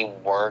like they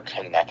were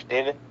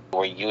connected.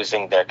 Were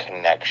using their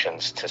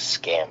connections to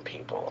scam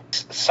people.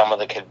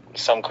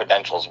 Some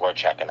credentials were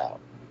checking out.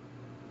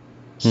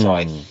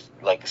 So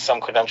some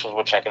credentials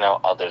were checking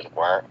out, others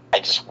weren't.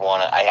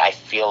 I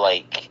feel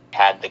like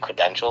had the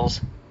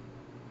credentials,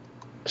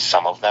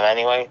 some of them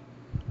anyway,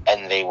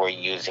 and they were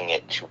using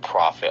it to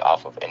profit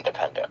off of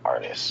independent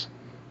artists.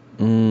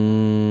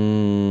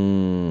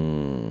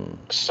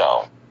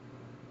 So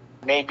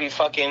I may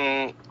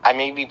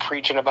be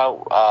preaching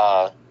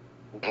about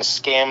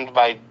scammed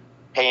by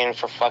paying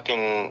for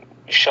fucking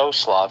show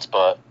slots,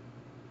 but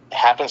it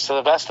happens to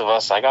the best of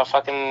us. I got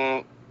fucking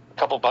a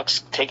couple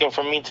bucks taken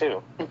from me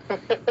too.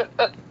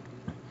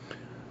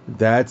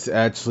 That's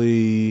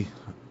actually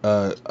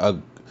a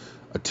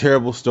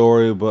terrible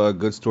story, but a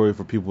good story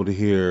for people to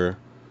hear,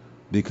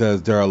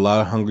 because there are a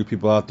lot of hungry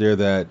people out there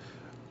that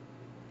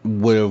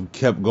would have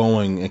kept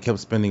going and kept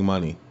spending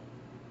money.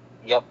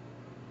 Yep.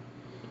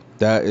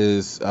 That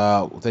is,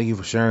 thank you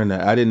for sharing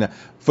that. I didn't,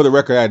 for the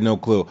record, I had no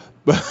clue,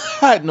 but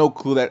I had no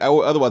clue that,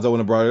 otherwise I wouldn't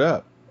have brought it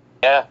up.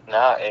 Yeah,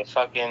 nah, it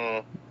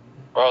fucking,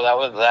 bro,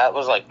 that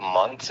was like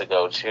months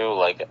ago too.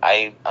 Like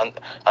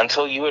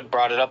until you had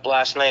brought it up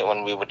last night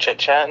when we were chit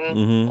chatting,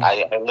 Mm-hmm.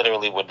 I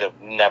literally would have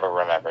never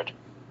remembered.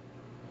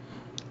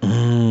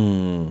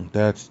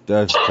 That's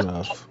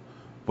tough.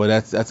 But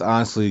that's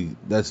honestly,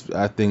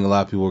 I think a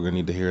lot of people are gonna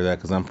need to hear that,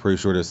 because I'm pretty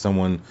sure there's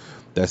someone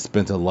that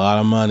spent a lot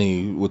of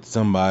money with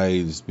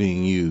somebody that's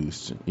being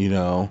used, you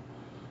know.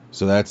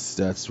 So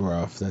that's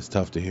rough. That's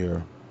tough to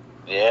hear.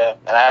 Yeah,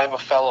 and I have a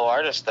fellow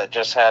artist that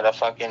just had a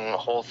fucking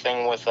whole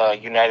thing with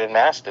United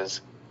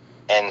Masters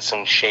and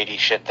some shady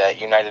shit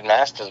that United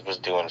Masters was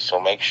doing. So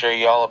make sure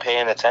y'all are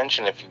paying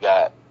attention if you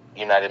got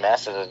United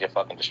Masters as your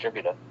fucking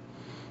distributor.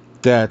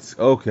 That's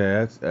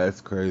okay.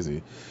 That's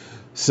crazy.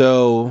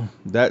 So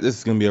this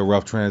is gonna be a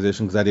rough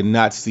transition, because I did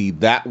not see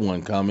that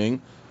one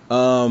coming.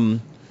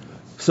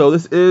 So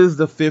this is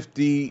the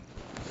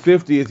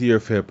 50th year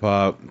of hip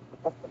hop.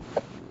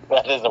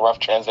 That is a rough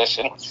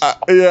transition. I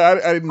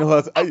didn't know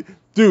how to.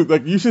 Dude,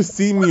 like, you should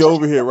see me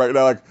over here right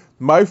now. Like,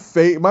 my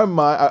face, my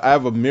mind. I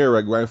have a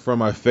mirror right in front of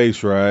my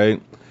face,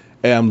 right,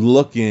 and I'm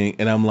looking,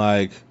 and I'm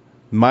like,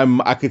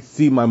 I could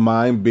see my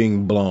mind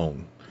being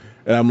blown,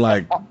 and I'm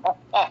like,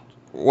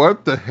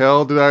 what the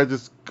hell did I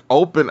just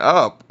open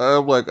up?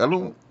 I'm like, I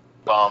don't.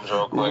 Bombs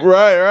real quick.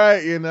 Right,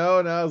 you know,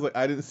 and I was like,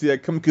 I didn't see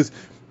that coming, because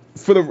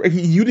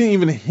you didn't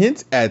even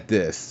hint at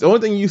this. The only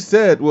thing you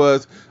said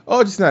was, "Oh,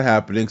 it's just not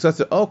happening." So I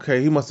said,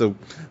 "Okay, he must have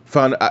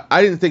found."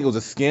 I didn't think it was a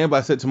scam, but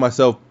I said to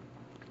myself,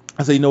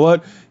 I said, "You know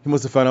what? He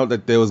must have found out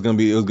that it was gonna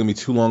be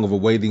too long of a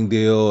waiting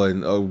deal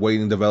and a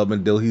waiting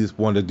development deal. He just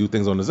wanted to do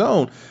things on his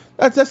own.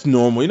 That's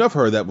normal. You know, I've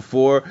heard that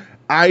before.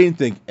 I didn't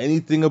think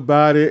anything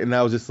about it, and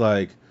I was just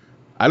like,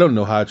 I don't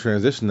know how to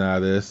transition out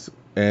of this,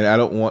 and I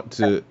don't want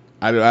to.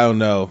 I don't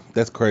know.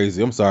 That's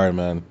crazy. I'm sorry,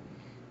 man."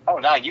 Oh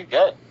no, you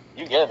good.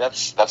 You good.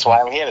 That's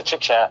why I'm here to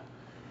chit chat.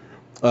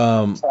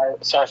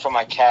 Sorry for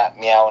my cat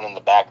meowing in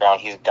the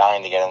background. He's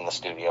dying to get in the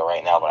studio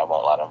right now, but I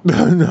won't let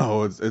him.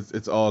 No,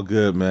 it's all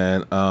good,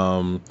 man.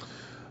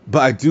 But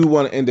I do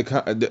want to end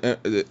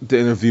the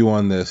interview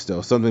on this,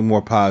 though, something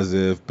more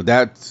positive. But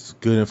that's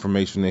good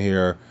information to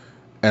hear,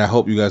 and I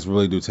hope you guys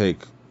really do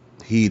take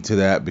heed to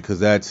that,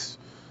 because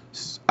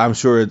I'm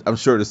sure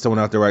there's someone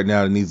out there right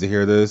now that needs to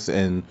hear this,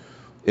 and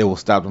it will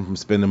stop them from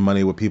spending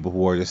money with people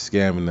who are just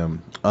scamming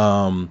them.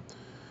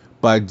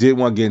 But I did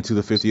want to get into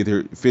the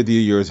 50th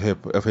years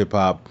of hip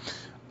hop.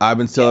 I've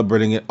been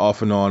celebrating it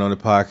off and on the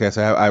podcast.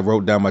 I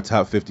wrote down my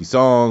top 50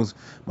 songs,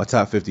 my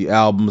top 50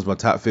 albums, my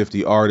top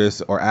 50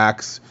 artists or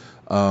acts.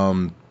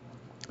 And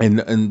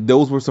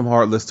those were some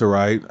hard lists to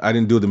write. I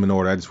didn't do them in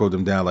order. I just wrote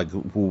them down, like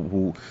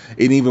who.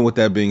 And even with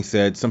that being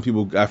said, some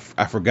people I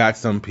forgot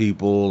some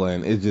people,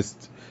 and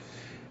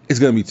it's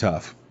gonna be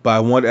tough. But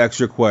I want to ask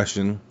you a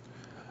question: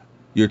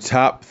 your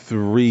top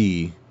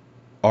 3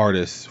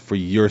 artists for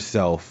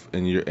yourself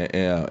in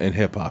in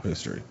hip hop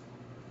history.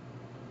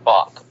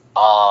 Fuck.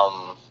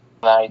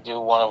 Can I do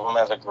one of them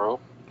as a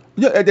group?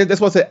 Yeah, that's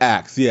what I said.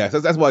 Acts. Yeah,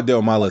 that's what I did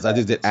on my list. I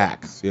just did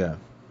acts. Yeah.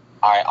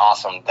 All right,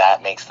 awesome.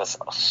 That makes this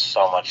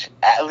so much,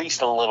 at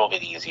least a little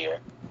bit easier.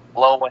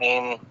 Lil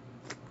Wayne,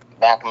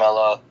 Mac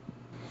Miller.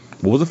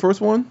 What was the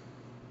first one?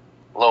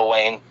 Lil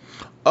Wayne.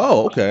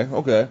 Oh,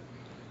 okay.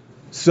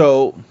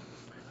 So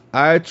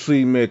I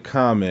actually made a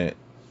comment,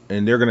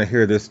 and they're gonna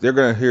hear this. They're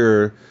gonna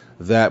hear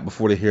that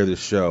before they hear this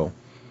show.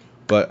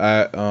 But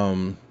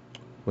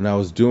when I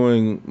was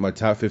doing my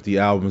top 50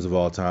 albums of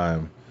all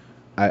time,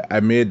 I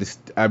made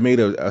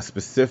a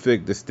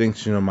specific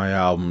distinction on my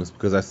albums,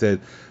 because I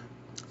said,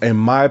 in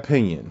my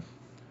opinion,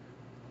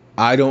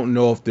 I don't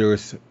know if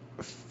there's.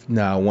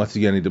 Now, once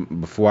again,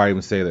 before I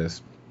even say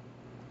this,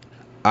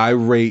 I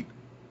rate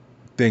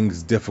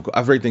things difficult.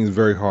 I rate things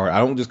very hard. I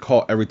don't just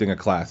call everything a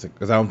classic,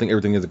 because I don't think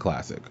everything is a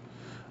classic.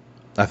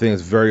 I think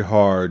it's very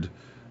hard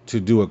to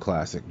do a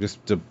classic.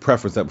 Just to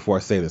preference that before I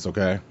say this,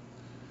 okay?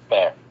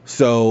 Fair.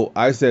 So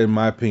I said, in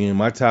my opinion,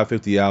 my top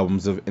 50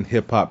 albums in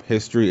hip hop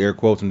history, air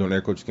quotes, I'm doing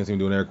air quotes, you can see me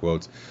doing air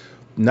quotes.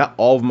 Not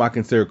all of them I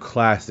consider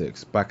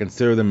classics, but I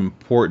consider them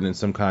important in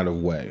some kind of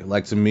way.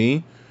 Like, to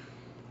me,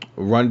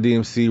 Run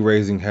DMC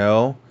Raising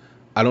Hell,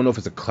 I don't know if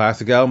it's a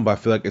classic album, but I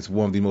feel like it's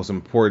one of the most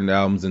important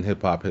albums in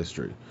hip hop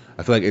history.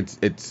 I feel like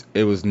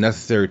it was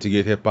necessary to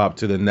get hip hop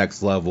to the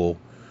next level,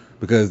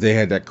 because they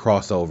had that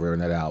crossover in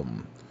that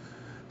album.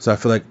 So I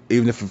feel like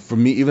even if for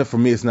me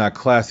it's not a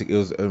classic, it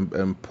was an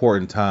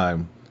important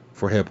time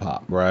for hip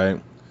hop,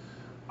 right?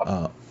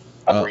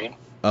 Agreed.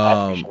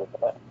 I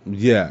appreciate that.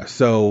 Yeah.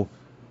 So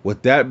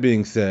with that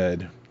being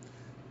said,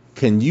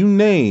 Can you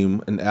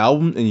name an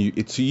album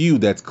to you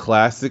that's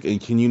classic,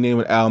 and can you name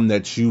an album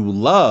that you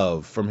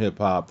love from hip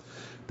hop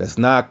that's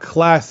not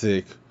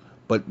classic,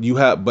 but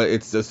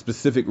it's a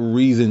specific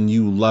reason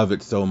you love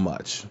it so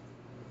much?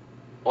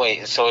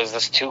 Wait, so is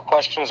this 2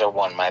 questions or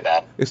 1? My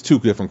bad. It's 2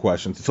 different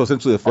questions. So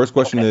essentially, the first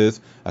question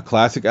is a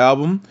classic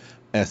album,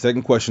 and the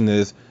second question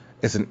is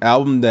it's an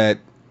album that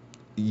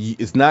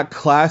it's not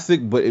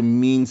classic, but it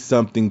means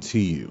something to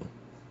you.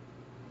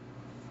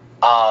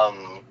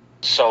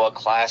 So a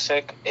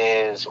classic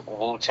is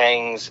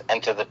Wu-Tang's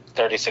Enter the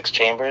 36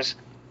 Chambers.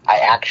 I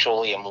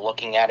actually am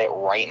looking at it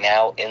right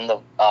now in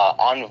the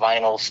on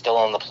vinyl,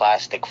 still in the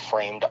plastic,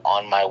 framed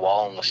on my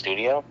wall in the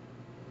studio.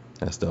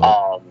 That's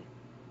dope.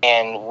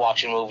 And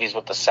watching movies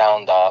with the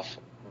sound off,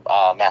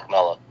 Mac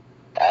Miller,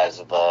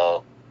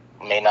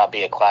 may not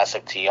be a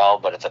classic to y'all,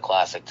 but it's a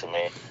classic to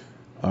me.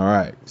 All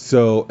right.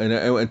 So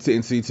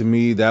and see, to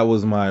me, that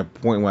was my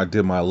point when I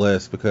did my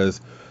list,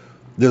 because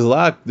there's a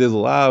lot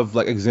of,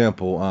 like,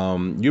 example.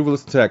 You ever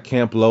listen to that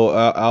Camp Lo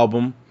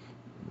album?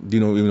 Do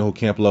you even know who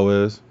Camp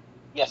Lo is?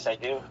 Yes, I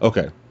do.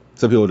 Okay.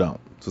 Some people don't.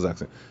 So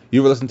it's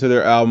you ever listen to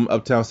their album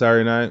Uptown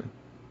Saturday Night?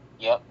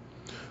 Yep.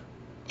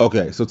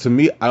 Okay, so to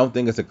me, I don't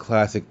think it's a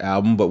classic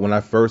album, but when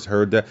I first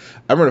heard that,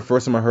 I remember the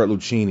first time I heard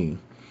Lucchini,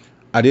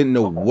 I didn't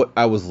know what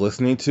I was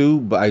listening to,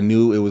 but I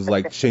knew it was,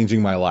 like,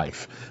 changing my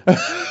life.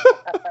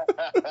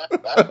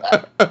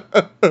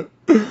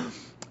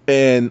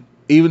 And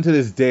even to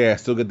this day, I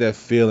still get that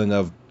feeling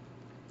of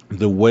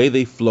the way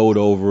they flowed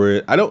over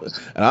it. And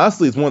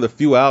honestly, it's one of the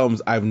few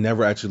albums I've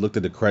never actually looked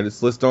at the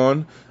credits list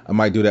on. I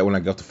might do that when I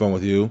get off the phone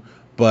with you,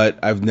 but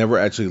I've never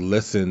actually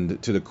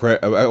listened to the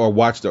credit or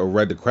watched or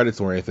read the credits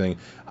or anything.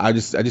 I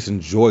just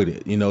enjoyed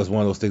it. It's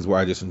one of those things where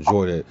I just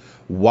enjoyed it.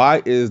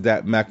 Why is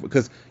that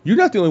because you're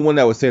not the only one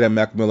that would say that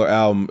Mac Miller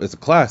album is a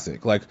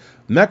classic. Like,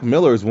 Mac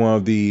Miller is one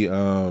of the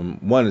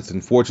one. It's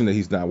unfortunate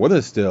he's not with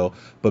us still,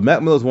 but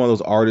Mac Miller is one of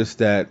those artists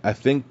that I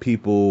think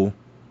people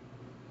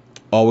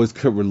always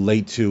could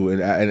relate to,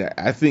 and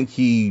I think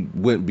he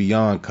went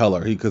beyond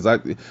color. Because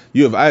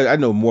I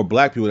know more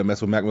black people that mess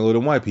with Mac Miller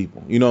than white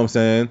people. You know what I'm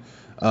saying?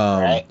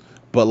 Right.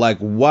 But, like,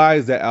 why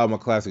is that album a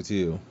classic to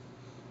you?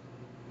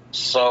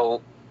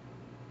 So,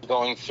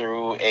 going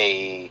through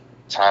a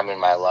time in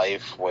my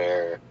life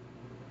where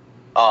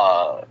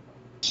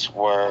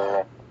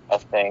were a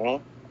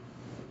thing.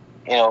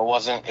 It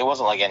wasn't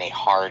like any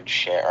hard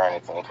shit or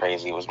anything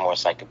crazy. It was more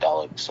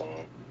psychedelics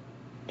and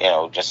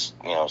just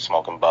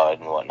smoking bud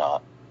and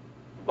whatnot.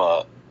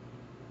 But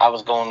I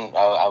was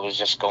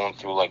just going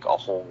through, like, a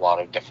whole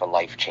lot of different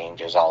life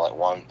changes all at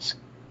once,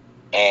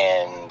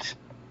 and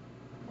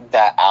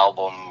that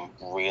album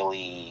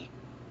it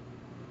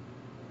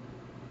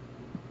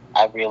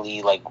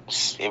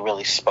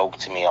really spoke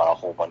to me on a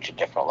whole bunch of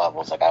different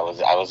levels. Like, I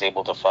was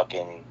able to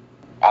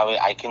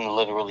I can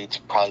literally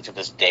probably to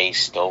this day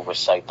still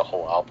recite the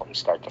whole album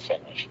start to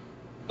finish.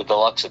 The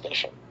deluxe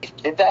edition.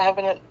 Did that have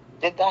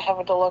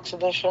a deluxe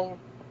edition?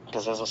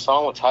 Because there's a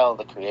song with Tyler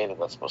the Creator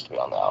that's supposed to be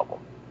on the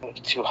album.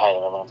 It's too high to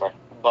remember.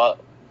 But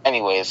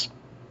anyways,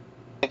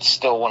 it's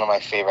still one of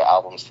my favorite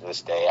albums to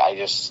this day. I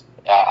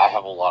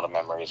have a lot of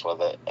memories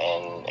with it,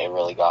 and it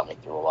really got me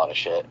through a lot of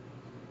shit.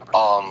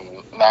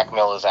 Mac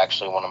Miller is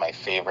actually one of my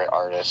favorite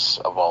artists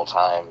of all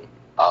time.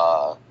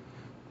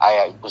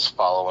 I was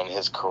following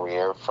his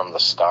career from the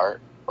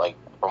start, like,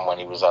 from when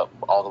he was up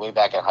all the way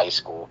back in high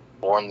school.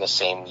 Born the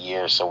same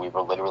year, so we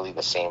were literally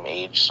the same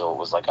age. So it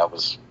was like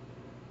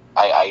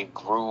I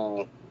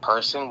grew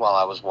person while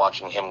I was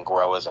watching him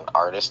grow as an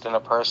artist and a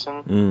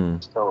person.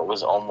 So it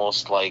was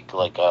almost like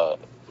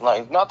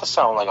not to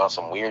sound like on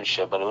some weird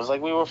shit, but it was like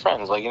we were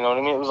friends. Like, you know what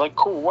I mean? It was like,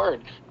 cool,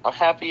 word. I'm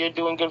happy you're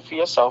doing good for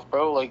yourself,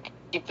 bro. Like,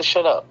 keep the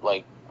shit up.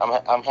 Like,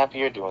 I'm happy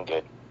you're doing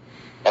good.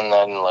 And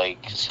then,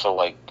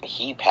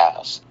 he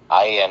passed.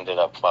 I ended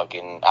up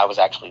I was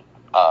actually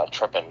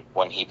tripping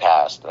when he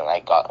passed, and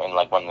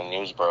when the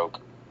news broke,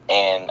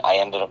 and I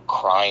ended up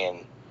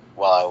crying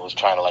while I was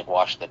trying to,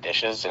 wash the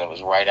dishes, and it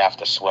was right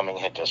after Swimming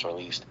had just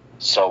released.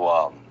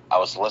 So, I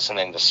was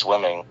listening to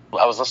Swimming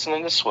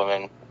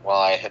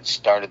while I had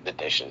started the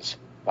dishes.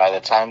 By the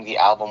time the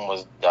album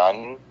was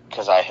done,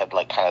 because I had,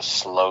 kind of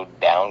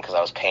slowed down because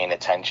I was paying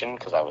attention,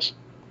 because I was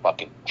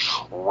fucking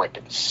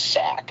tripping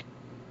sack.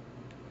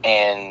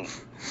 And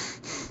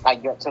I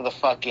get to the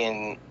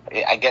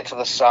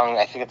song,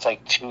 I think it's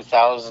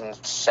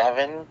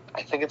 2007,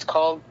 I think it's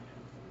called,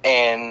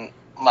 and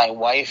my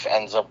wife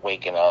ends up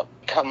waking up,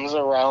 comes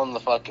around the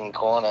fucking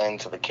corner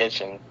into the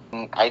kitchen,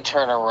 and I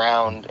turn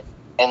around,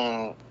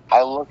 and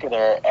I look at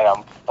her, and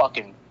I'm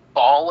fucking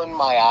bawling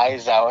my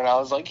eyes out, and I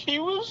was like, he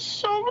was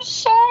so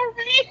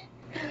sorry.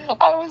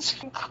 I was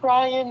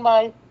crying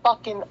my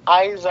fucking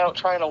eyes out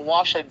trying to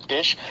wash a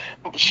dish.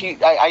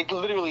 I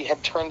literally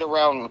had turned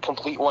around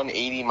complete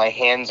 180. My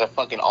hands are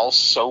fucking all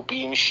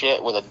soapy and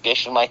shit with a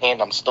dish in my hand.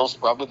 I'm still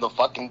scrubbing the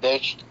fucking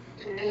dish.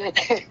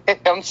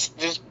 I'm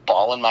just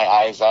bawling my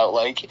eyes out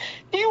like,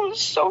 he was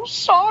so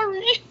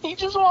sorry. He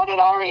just wanted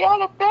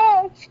Ariana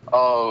back.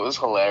 Oh, it was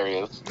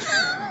hilarious.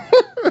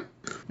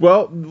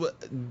 Well,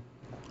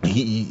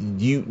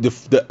 The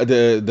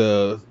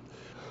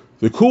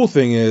cool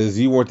thing is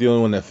you weren't the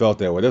only one that felt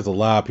that way. There's a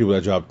lot of people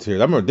that dropped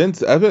tears. I remember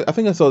I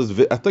think I saw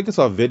this. I think I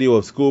saw a video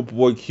of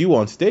Schoolboy Q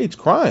on stage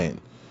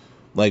crying,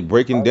 like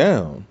breaking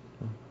down.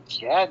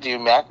 Yeah,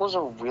 dude, Mac was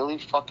a really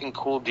fucking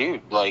cool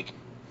dude. Like,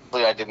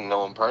 I didn't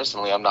know him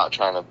personally. I'm not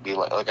trying to be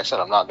like I said,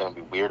 I'm not gonna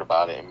be weird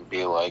about it and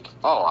be like,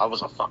 oh, I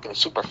was a fucking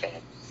super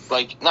fan.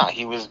 Like, nah,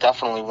 he was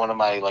definitely one of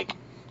my, like,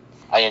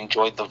 I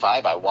enjoyed the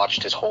vibe. I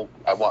watched his whole,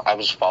 I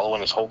was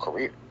following his whole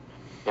career.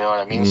 You know what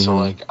I mean? So,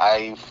 like,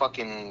 I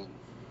fucking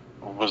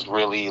was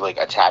really, like,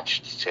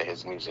 attached to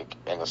his music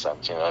in a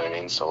sense, you know what I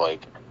mean? So,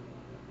 like,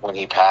 when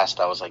he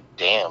passed, I was like,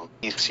 damn.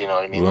 You know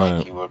what I mean?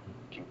 Right. Like,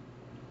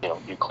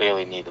 you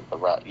clearly needed the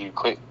route.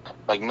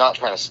 Like, not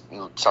trying to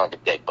sound like a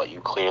dick, but you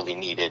clearly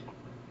needed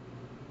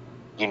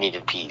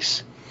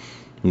peace.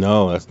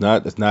 No, that's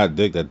not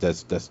dick.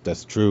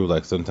 That's true.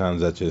 Like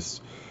sometimes that's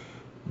just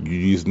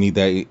you just need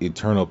that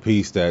eternal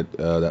peace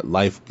that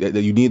life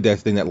that you need, that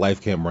thing that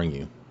life can't bring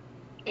you.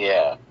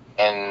 Yeah,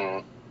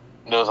 and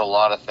there was a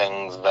lot of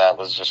things that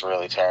was just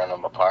really tearing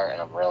them apart,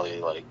 and I'm really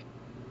like,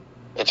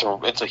 it's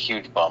a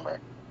huge bummer.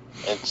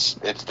 It's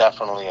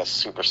definitely a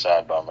super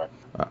sad bummer.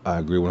 I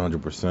agree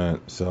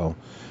 100%. So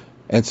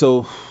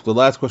the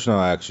last question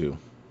I'll ask you,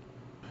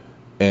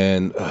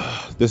 and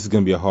this is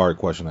gonna be a hard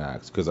question to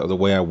ask because of the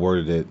way I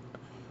worded it.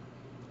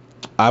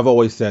 I've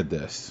always said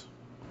this.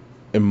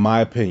 In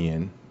my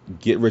opinion,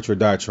 Get Rich or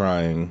Die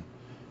Trying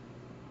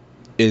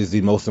is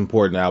the most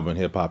important album in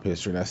hip hop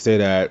history, and I say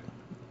that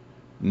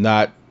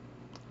not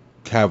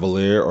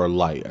cavalier or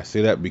light. I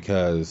say that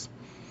because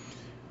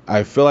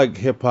I feel like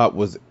hip hop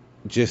was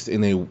just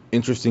in a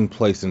interesting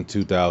place in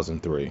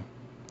 2003,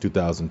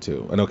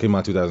 2002. I know it came out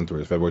in 2003,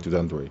 it's February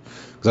 2003,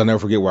 because I'll never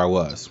forget where I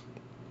was.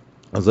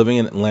 I was living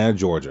in Atlanta,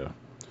 Georgia,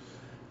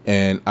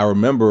 and I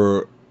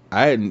remember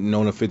I had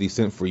known a 50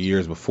 Cent for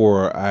years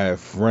before. I had a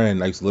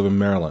friend, I used to live in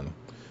Maryland.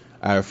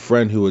 I had a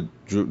friend who would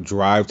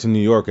drive to New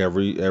York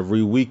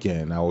every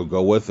weekend. I would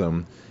go with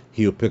him.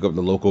 He would pick up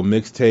the local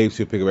mixtapes.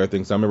 He would pick up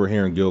everything. So I remember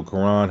hearing Gil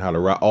Quran, How to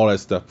Rock, all that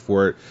stuff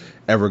before it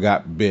ever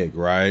got big,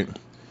 right?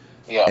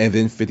 Yeah. And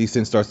then 50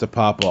 Cent starts to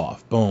pop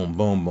off. Boom,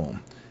 boom,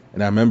 boom.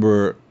 And I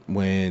remember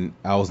when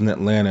I was in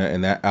Atlanta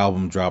and that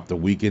album dropped, the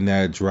weekend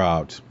that it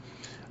dropped,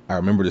 I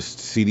remember the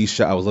CD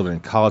shop. I was living in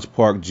College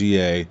Park,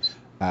 GA.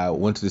 I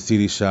went to the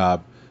CD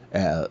shop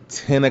at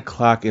 10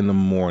 o'clock in the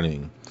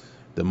morning.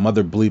 The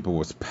mother bleeper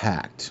was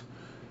packed.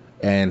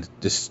 And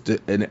just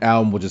an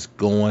album was just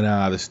going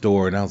out of the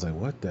store. And I was like,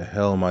 what the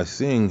hell am I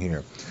seeing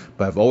here?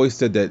 But I've always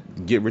said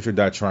that Get Rich or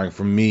Die Trying,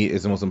 for me,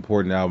 is the most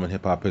important album in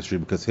hip-hop history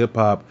because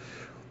hip-hop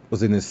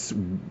was in this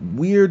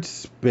weird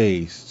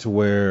space to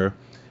where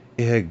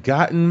it had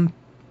gotten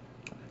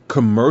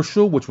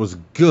commercial, which was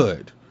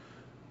good,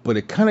 but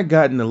it kind of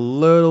gotten a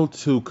little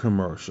too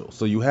commercial.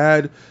 So you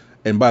had,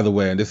 and by the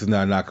way, and this is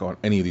not a knock on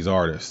any of these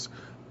artists,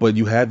 but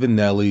you had the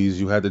Nellies,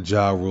 you had the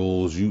Ja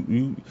Rules,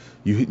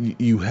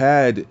 you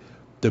had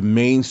the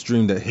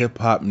mainstream that hip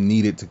hop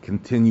needed to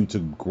continue to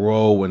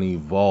grow and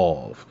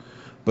evolve.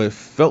 But it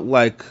felt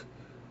like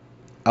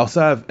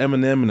outside of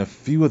Eminem and a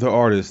few other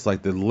artists,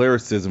 like the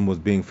lyricism was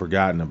being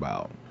forgotten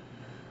about.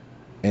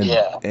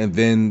 And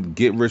then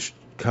Get Rich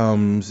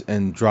comes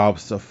and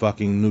drops a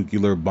fucking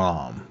nuclear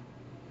bomb.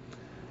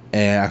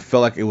 And I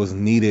felt like it was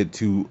needed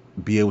to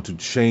be able to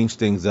change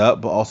things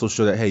up, but also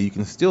show that, hey, you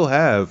can still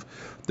have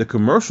the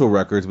commercial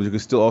records, but you can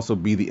still also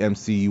be the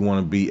MC you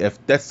want to be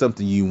if that's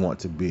something you want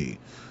to be.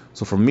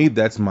 So for me,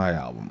 that's my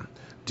album.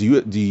 Do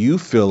you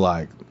feel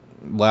like,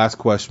 last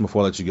question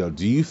before I let you go,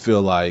 do you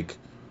feel like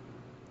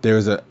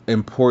there's an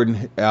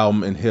important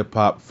album in hip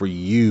hop for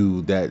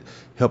you that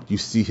helped you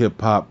see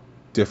hip hop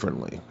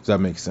differently? Does that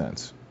make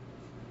sense?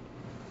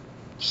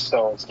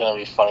 So it's gonna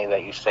be funny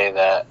that you say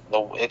that.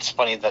 It's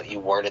funny that you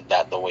worded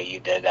that the way you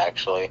did,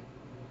 actually.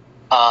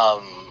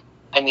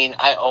 I mean,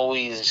 I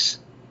always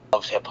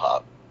loved hip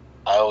hop.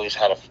 I always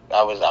had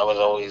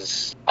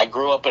I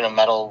grew up in a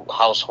metal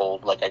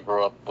household. Like, I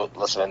grew up with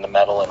listening to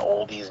metal and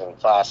oldies and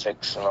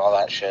classics and all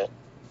that shit.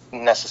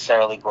 Didn't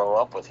necessarily grow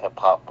up with hip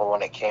hop, but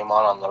when it came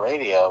on the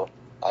radio,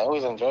 I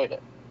always enjoyed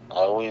it. I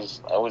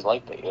always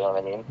liked it. You know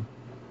what I mean?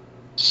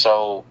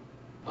 So,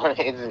 and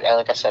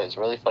like I said, it's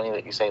really funny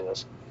that you say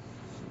this.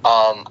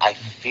 I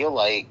feel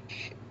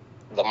like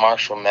the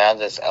Marshall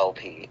Mathers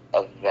LP,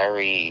 a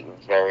very,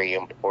 very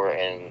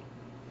important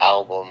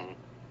album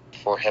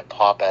for hip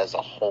hop as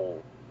a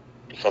whole,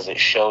 because it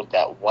showed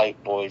that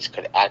white boys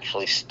could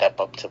actually step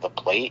up to the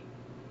plate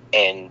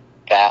and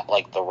bat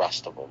like the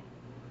rest of them.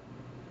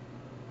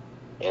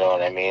 You know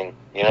what I mean?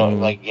 You know,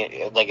 like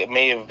it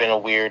may have been a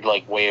weird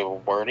like way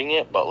of wording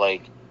it, but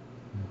like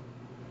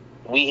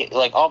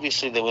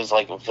obviously there was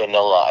like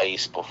Vanilla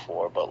Ice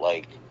before, but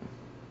like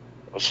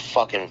it was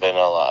fucking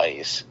Vanilla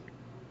Ice.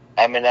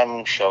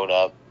 Eminem showed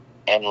up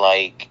and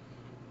like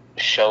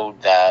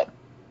showed that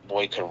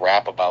boy could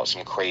rap about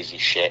some crazy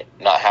shit,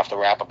 not have to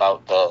rap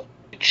about the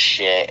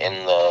shit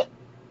and the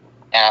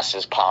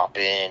asses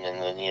popping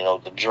and then, you know,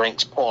 the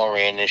drinks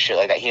pouring and shit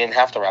like that. He didn't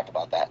have to rap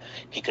about that.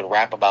 He could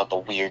rap about the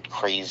weird,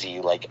 crazy,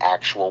 like,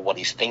 actual what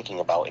he's thinking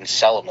about and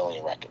sell 1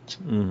 million records.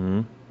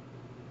 Mm-hmm.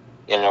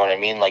 You know what I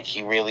mean? Like,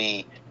 he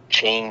really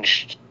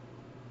changed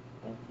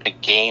the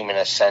game in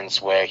a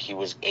sense where he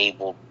was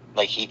able,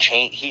 like,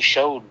 he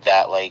showed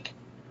that, like,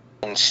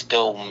 and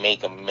still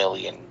make $1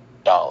 million.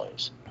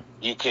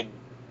 You could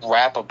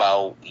rap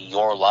about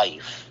your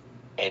life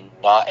and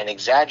not an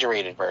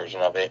exaggerated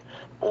version of it,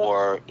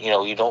 or, you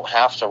know, you don't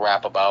have to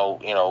rap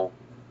about, you know,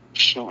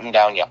 shooting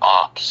down your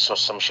ops or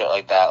some shit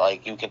like that.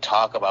 Like, you can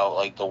talk about,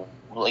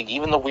 like,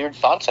 even the weird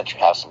thoughts that you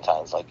have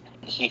sometimes. Like,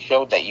 he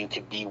showed that you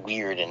could be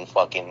weird and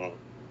fucking,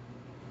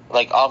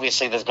 like,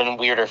 obviously there's been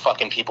weirder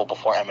fucking people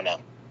before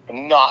Eminem.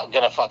 I'm not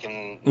gonna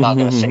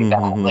say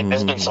that. Like,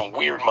 there's been some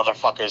weird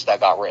motherfuckers that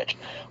got rich.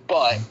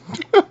 But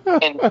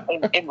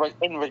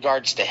in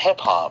regards to hip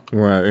hop,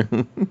 Right.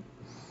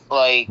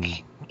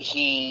 like,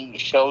 he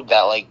showed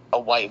that, like, a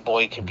white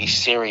boy could be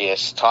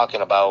serious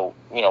talking about,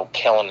 you know,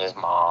 killing his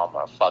mom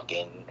or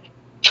fucking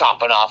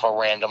chopping off a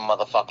random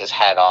motherfucker's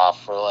head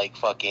off or, like,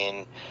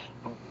 fucking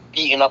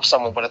beating up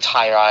someone with a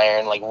tire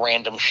iron, like,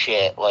 random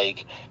shit,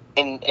 like,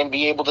 and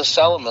be able to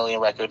sell 1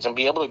 million records and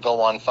be able to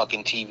go on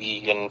fucking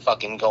TV and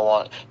fucking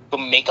go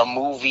make a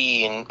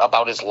movie and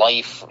about his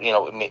life. You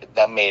know,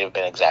 that may have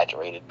been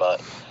exaggerated,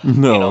 but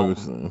No, you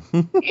know,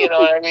 you know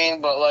what I mean.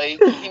 But,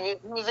 like, he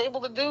was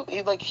able to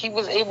he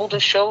was able to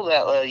show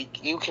that,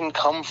 like, you can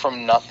come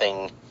from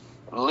nothing,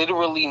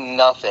 literally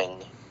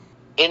nothing,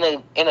 in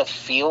a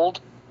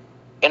field,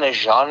 in a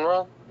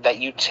genre that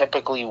you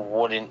typically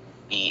wouldn't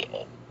be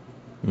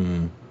in.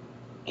 Mm.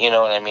 You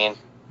know what I mean?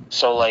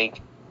 So,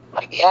 like,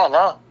 yeah,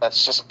 no,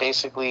 that's just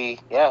basically,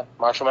 yeah,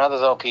 Marshall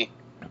Mathers LP,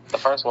 the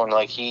first one.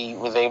 Like, he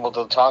was able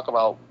to talk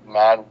about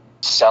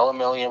sell 1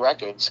 million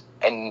records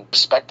and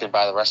respected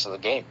by the rest of the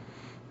game.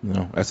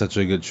 No, that's such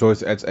a good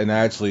choice. And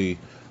actually,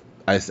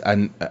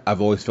 I've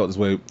always felt this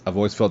way. I've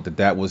always felt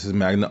that was his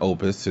magnum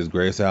opus, his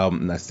greatest album,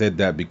 and I said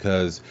that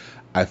because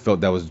I felt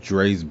that was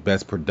Dre's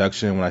best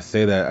production. When I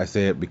say that, I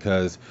say it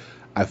because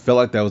I felt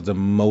like that was the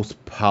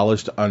most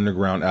polished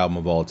underground album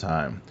of all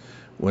time.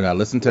 When I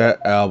listen to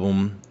that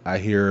album, I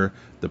hear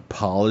the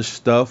polished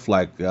stuff,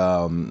 like,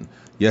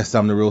 yes,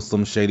 I'm the Real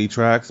Slim Shady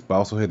tracks, but I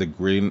also hear the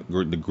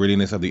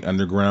grittiness of the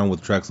underground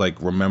with tracks like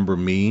Remember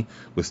Me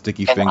with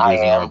Sticky Fingers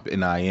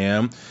and I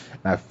Am.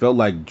 And I felt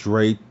like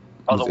Dre...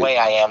 The Way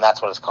I Am,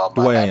 that's what it's called.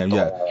 The Way I Am,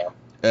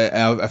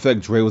 yeah. I feel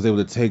like Dre was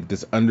able to take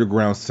this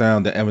underground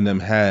sound that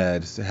Eminem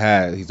had,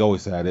 he's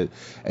always had it,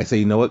 and say,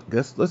 you know what,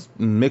 let's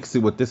mix it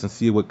with this and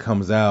see what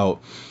comes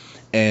out.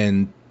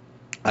 And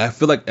I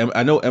feel like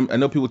I know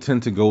people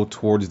tend to go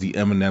towards the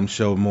Eminem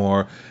show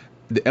more.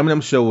 The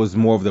Eminem show was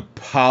more of the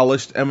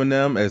polished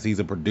Eminem, as he's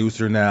a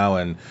producer now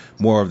and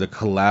more of the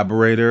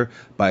collaborator.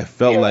 But I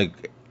felt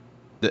like,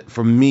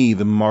 for me,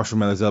 the Marshall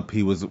Mathers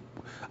LP was,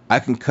 I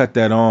can cut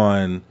that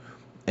on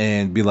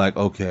and be like,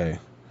 okay,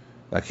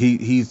 like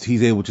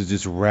he's able to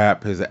just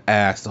rap his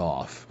ass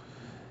off.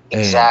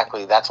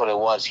 Exactly, that's what it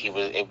was.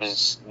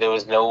 There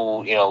was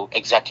no, you know,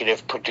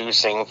 executive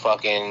producing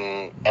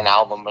fucking an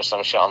album or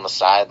some shit on the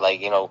side,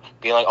 like, you know,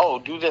 being like, oh,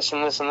 do this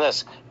and this and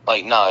this.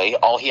 Like, no,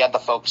 all he had to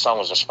focus on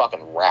was just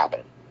fucking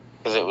rapping,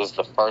 because it was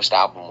the first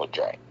album with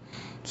Dre.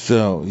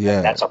 So, yeah.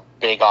 And that's a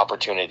big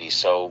opportunity.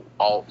 So,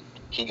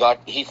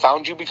 he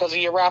found you because of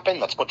your rapping.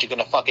 That's what you're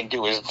gonna fucking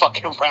do, is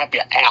fucking rap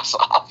your ass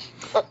off.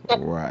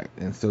 Right.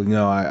 And so, you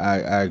know,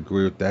 I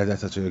agree with that.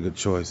 That's such a good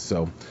choice.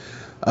 So,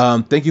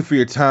 thank you for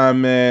your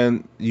time,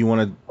 man. You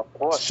want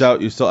to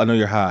shout your I know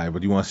you're high,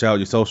 but you want to shout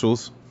your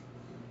socials?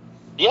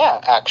 Yeah,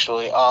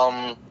 actually.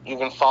 You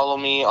can follow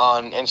me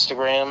on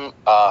Instagram.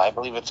 I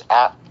believe it's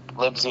at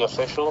Libsey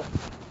Official.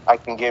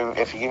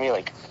 If you give me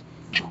like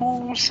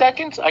 2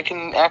 seconds, I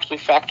can actually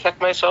fact check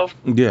myself.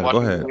 Yeah,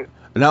 go ahead.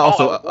 And I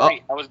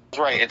was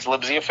right. It's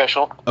Libsey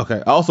Official.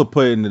 Okay, I also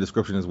put it in the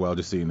description as well,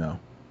 just so you know.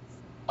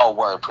 Oh,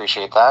 word,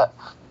 appreciate that.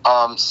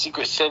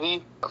 Secret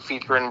City,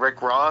 featuring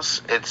Rick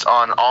Ross. It's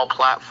on all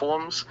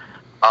platforms.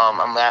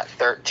 I'm at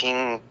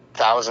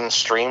 13,000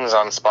 streams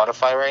on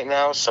Spotify right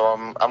now, so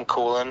I'm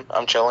cooling.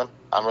 I'm chilling.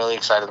 I'm really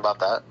excited about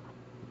that.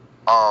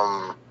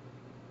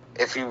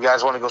 If you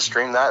guys want to go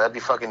stream that'd be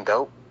fucking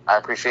dope. I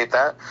appreciate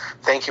that.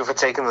 Thank you for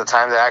taking the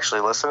time to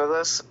actually listen to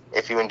this.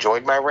 If you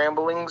enjoyed my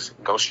ramblings,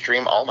 go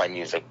stream all my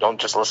music.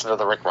 Don't just listen to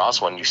the Rick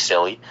Ross one, you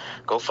silly.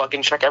 Go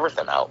fucking check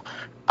everything out.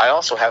 I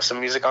also have some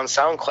music on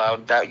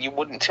SoundCloud that you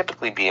wouldn't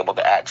typically be able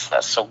to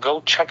access. So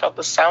go check out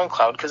the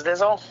SoundCloud, because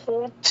there's a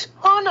whole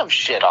ton of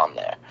shit on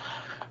there.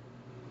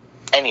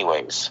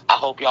 Anyways, I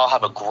hope y'all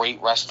have a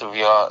great rest of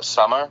your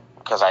summer,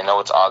 because I know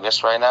it's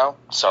August right now.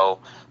 So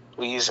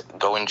please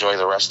go enjoy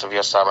the rest of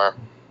your summer.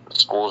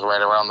 School's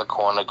right around the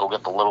corner. Go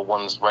get the little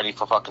ones ready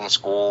for fucking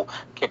school.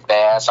 Kick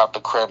their ass out the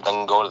crib,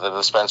 then go to the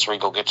dispensary.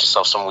 Go get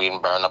yourself some weed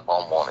and burn up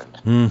all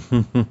morning.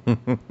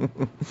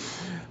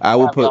 I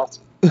will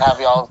have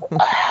y'all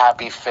a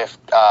happy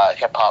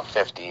hip hop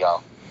 50,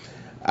 y'all.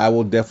 I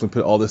will definitely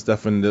put all this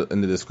stuff in the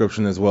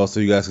description as well, so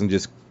you guys can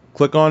just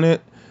click on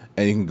it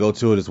and you can go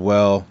to it as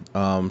well.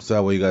 So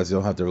that way you guys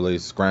don't have to really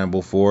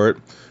scramble for it.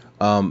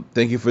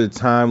 Thank you for the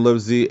time,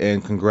 Libsey,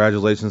 and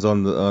congratulations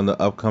on the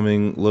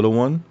upcoming little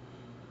one.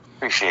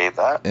 Appreciate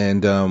that.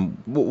 And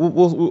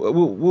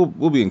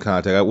we'll be in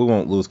contact. We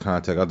won't lose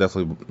contact. I'll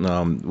definitely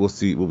we'll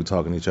see. We'll be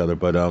talking to each other.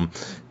 But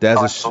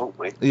that's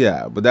absolutely.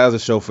 But that was a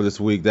show for this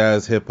week. That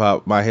is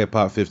my hip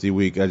hop 50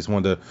 week. I just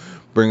wanted to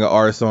bring an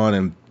artist on,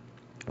 and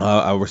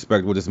I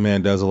respect what this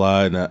man does a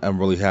lot, and I'm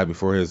really happy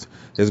for his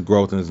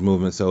growth and his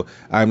movement. So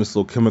I'm this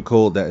little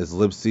chemical that is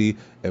Libsey,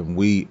 and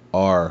we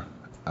are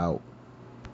out.